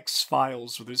watch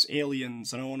X-Files, where there's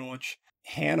aliens, and I want to watch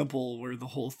Hannibal, where the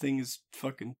whole thing is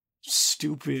fucking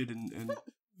stupid and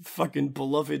fucking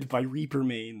beloved by Reaper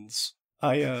mains.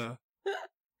 I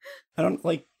don't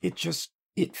like it.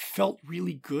 It felt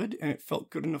really good, and it felt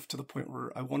good enough to the point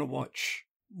where I want to watch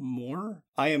more.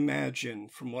 I imagine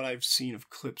from what I've seen of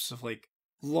clips of like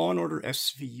Law & Order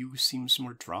SVU seems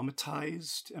more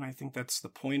dramatized, and I think that's the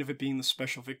point of it being the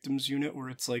Special Victims Unit, where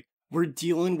it's like, we're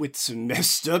dealing with some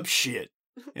messed up shit.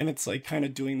 And it's like kind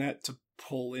of doing that to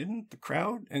pull in the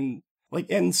crowd. And like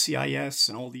NCIS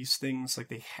and all these things, like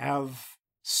they have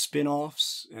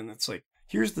spin-offs, and it's like,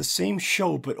 here's the same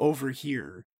show, but over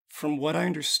here. from what I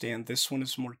understand, this one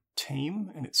is more tame,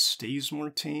 and it stays more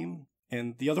tame.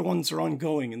 And the other ones are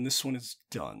ongoing, and this one is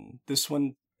done. This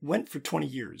one went for 20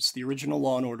 years. The original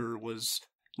Law & Order was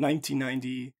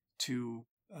 1990 to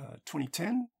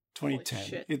 2010?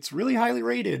 2010. It's really highly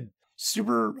rated,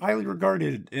 super highly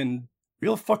regarded, and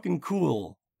real fucking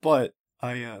cool. But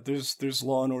there's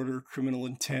Law & Order Criminal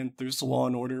Intent, there's the Law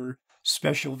 & Order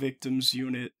Special Victims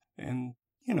Unit, and,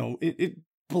 you know, it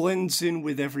blends in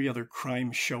with every other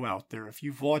crime show out there. If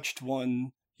you've watched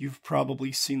one, you've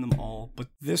probably seen them all, but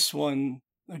this one,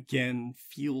 again,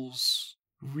 feels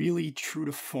really true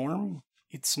to form.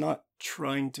 It's not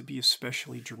trying to be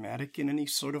especially dramatic in any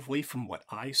sort of way from what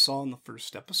I saw in the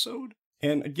first episode.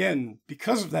 And again,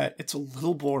 because of that, it's a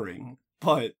little boring,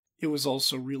 but it was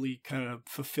also really kind of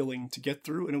fulfilling to get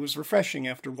through, and it was refreshing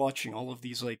after watching all of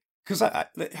these, like, because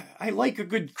I like a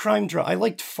good crime drama. I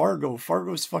liked Fargo.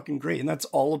 Fargo's fucking great, and that's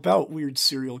all about weird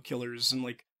serial killers and,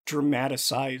 like,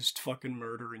 dramaticized fucking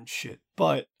murder and shit.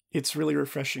 But it's really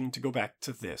refreshing to go back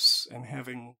to this and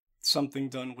having something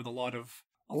done with a lot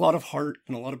of heart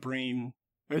and a lot of brain.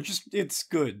 It's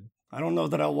good. I don't know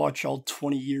that I'll watch all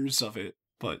 20 years of it,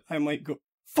 but I might go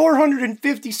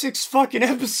 456 fucking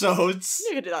episodes.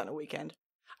 You could do that in a weekend.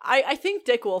 I think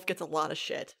Dick Wolf gets a lot of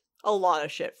shit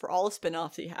for all the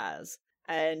spin-offs he has.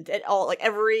 And it all, like,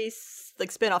 every,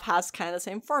 like, spin-off has kind of the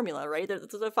same formula, right?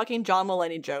 There's a fucking John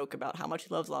Mulaney joke about how much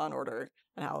he loves Law & Order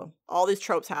and how all these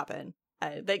tropes happen.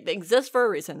 They exist for a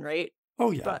reason, right?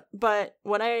 Oh, yeah. But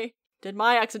when I did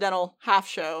my accidental half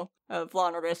show of Law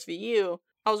 & Order SVU,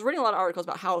 I was reading a lot of articles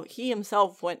about how he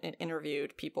himself went and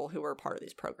interviewed people who were part of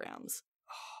these programs.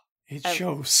 It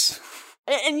shows.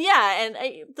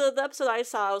 The episode I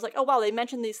saw, I was like, oh wow, they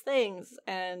mentioned these things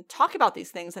and talk about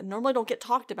these things that normally don't get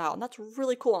talked about, and that's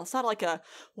really cool. And it's not like a,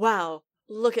 wow,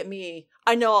 look at me,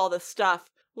 I know all this stuff,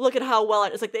 look at how well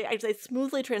it's like they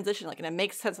smoothly transition, like, and it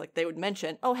makes sense. Like, they would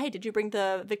mention, oh hey, did you bring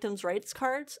the victims' rights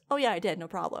cards? Oh yeah, I did, no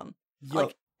problem. Yep.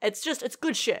 Like, it's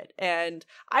good shit. And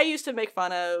I used to make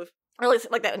fun of, or at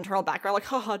least like that internal background, like,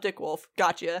 haha, Dick Wolf,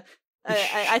 gotcha.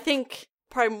 I think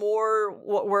probably more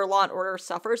where Law & Order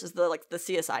suffers is the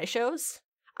CSI shows.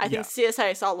 I think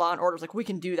CSI saw Law & Order was like, we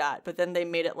can do that, but then they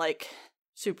made it, like,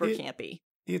 super campy.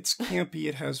 It's campy,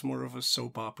 it has more of a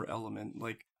soap opera element.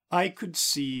 Like, I could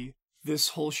see this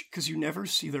whole because you never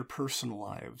see their personal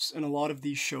lives, and a lot of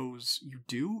these shows you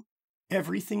do.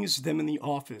 Everything is them in the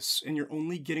office, and you're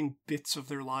only getting bits of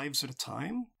their lives at a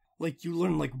time. Like, you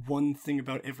learn, like, one thing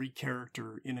about every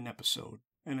character in an episode,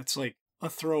 and it's like a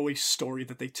throwaway story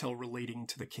that they tell relating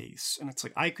to the case. And it's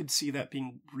like, I could see that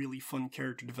being really fun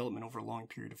character development over a long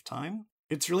period of time.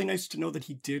 It's really nice to know that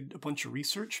he did a bunch of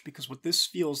research, because what this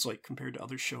feels like compared to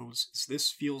other shows is this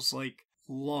feels like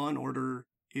Law & Order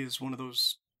is one of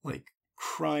those, like,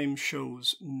 crime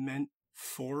shows meant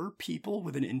for people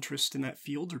with an interest in that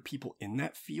field or people in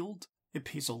that field. It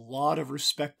pays a lot of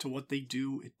respect to what they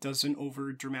do. It doesn't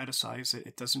over dramatize it.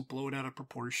 It doesn't blow it out of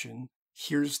proportion.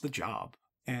 Here's the job.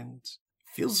 And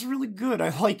feels really good.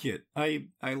 I like it. I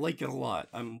like it a lot.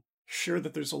 I'm sure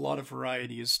that there's a lot of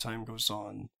variety as time goes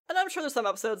on. And I'm sure there's some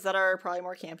episodes that are probably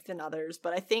more campy than others,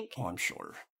 but I think... Oh, I'm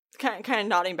sure. Kind of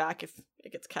nodding back if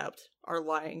it gets kept. Our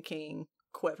Lion King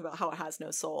quip about how it has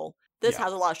no soul. This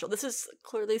has a lot of soul. This is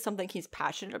clearly something he's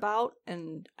passionate about,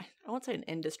 and I won't say an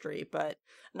industry, but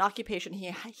an occupation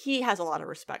he has a lot of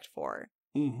respect for.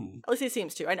 Mm-hmm. At least he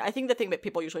seems to. I think the thing that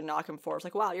people usually knock him for is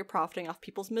like, wow, you're profiting off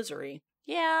people's misery.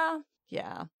 Yeah,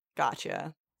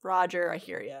 gotcha. Roger, I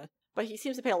hear ya. But he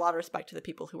seems to pay a lot of respect to the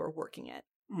people who are working it.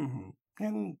 Mm-hmm.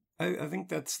 And I think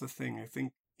that's the thing. I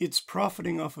think it's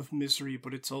profiting off of misery,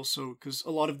 but it's also because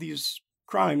a lot of these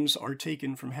crimes are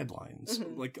taken from headlines.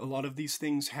 Mm-hmm. Like, a lot of these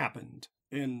things happened.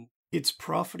 And it's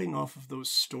profiting off of those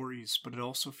stories, but it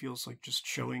also feels like just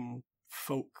showing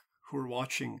folk who are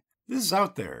watching, this is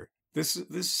out there. This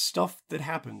is stuff that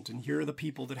happened, and here are the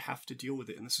people that have to deal with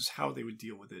it, and this is how they would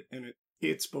deal with it. And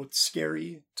it's both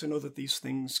scary to know that these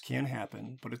things can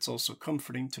happen, but it's also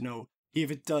comforting to know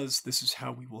if it does, this is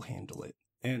how we will handle it.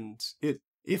 And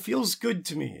it feels good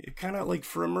to me. It kind of, like,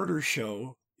 for a murder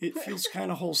show, it feels kind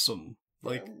of wholesome.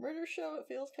 Like, for a murder show, it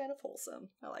feels kind of wholesome.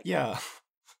 I like that.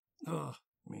 Oh,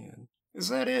 man. Is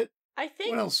that it? I think...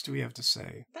 What else do we have to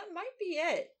say? That might be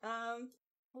it.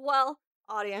 Well,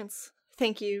 audience,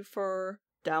 thank you for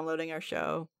downloading our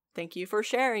show. Thank you for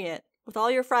sharing it with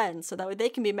all your friends so that way they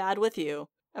can be mad with you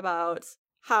about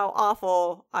how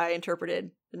awful I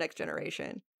interpreted The Next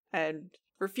Generation and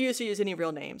refuse to use any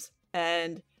real names.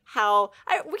 And how...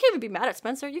 we can't even be mad at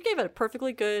Spencer. You gave it a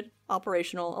perfectly good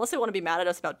operational... Unless they want to be mad at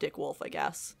us about Dick Wolf, I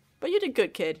guess. But you did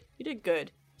good, kid. You did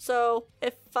good. So,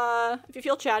 if you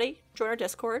feel chatty, join our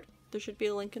Discord. There should be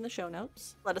a link in the show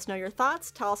notes. Let us know your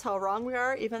thoughts. Tell us how wrong we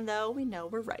are, even though we know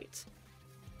we're right.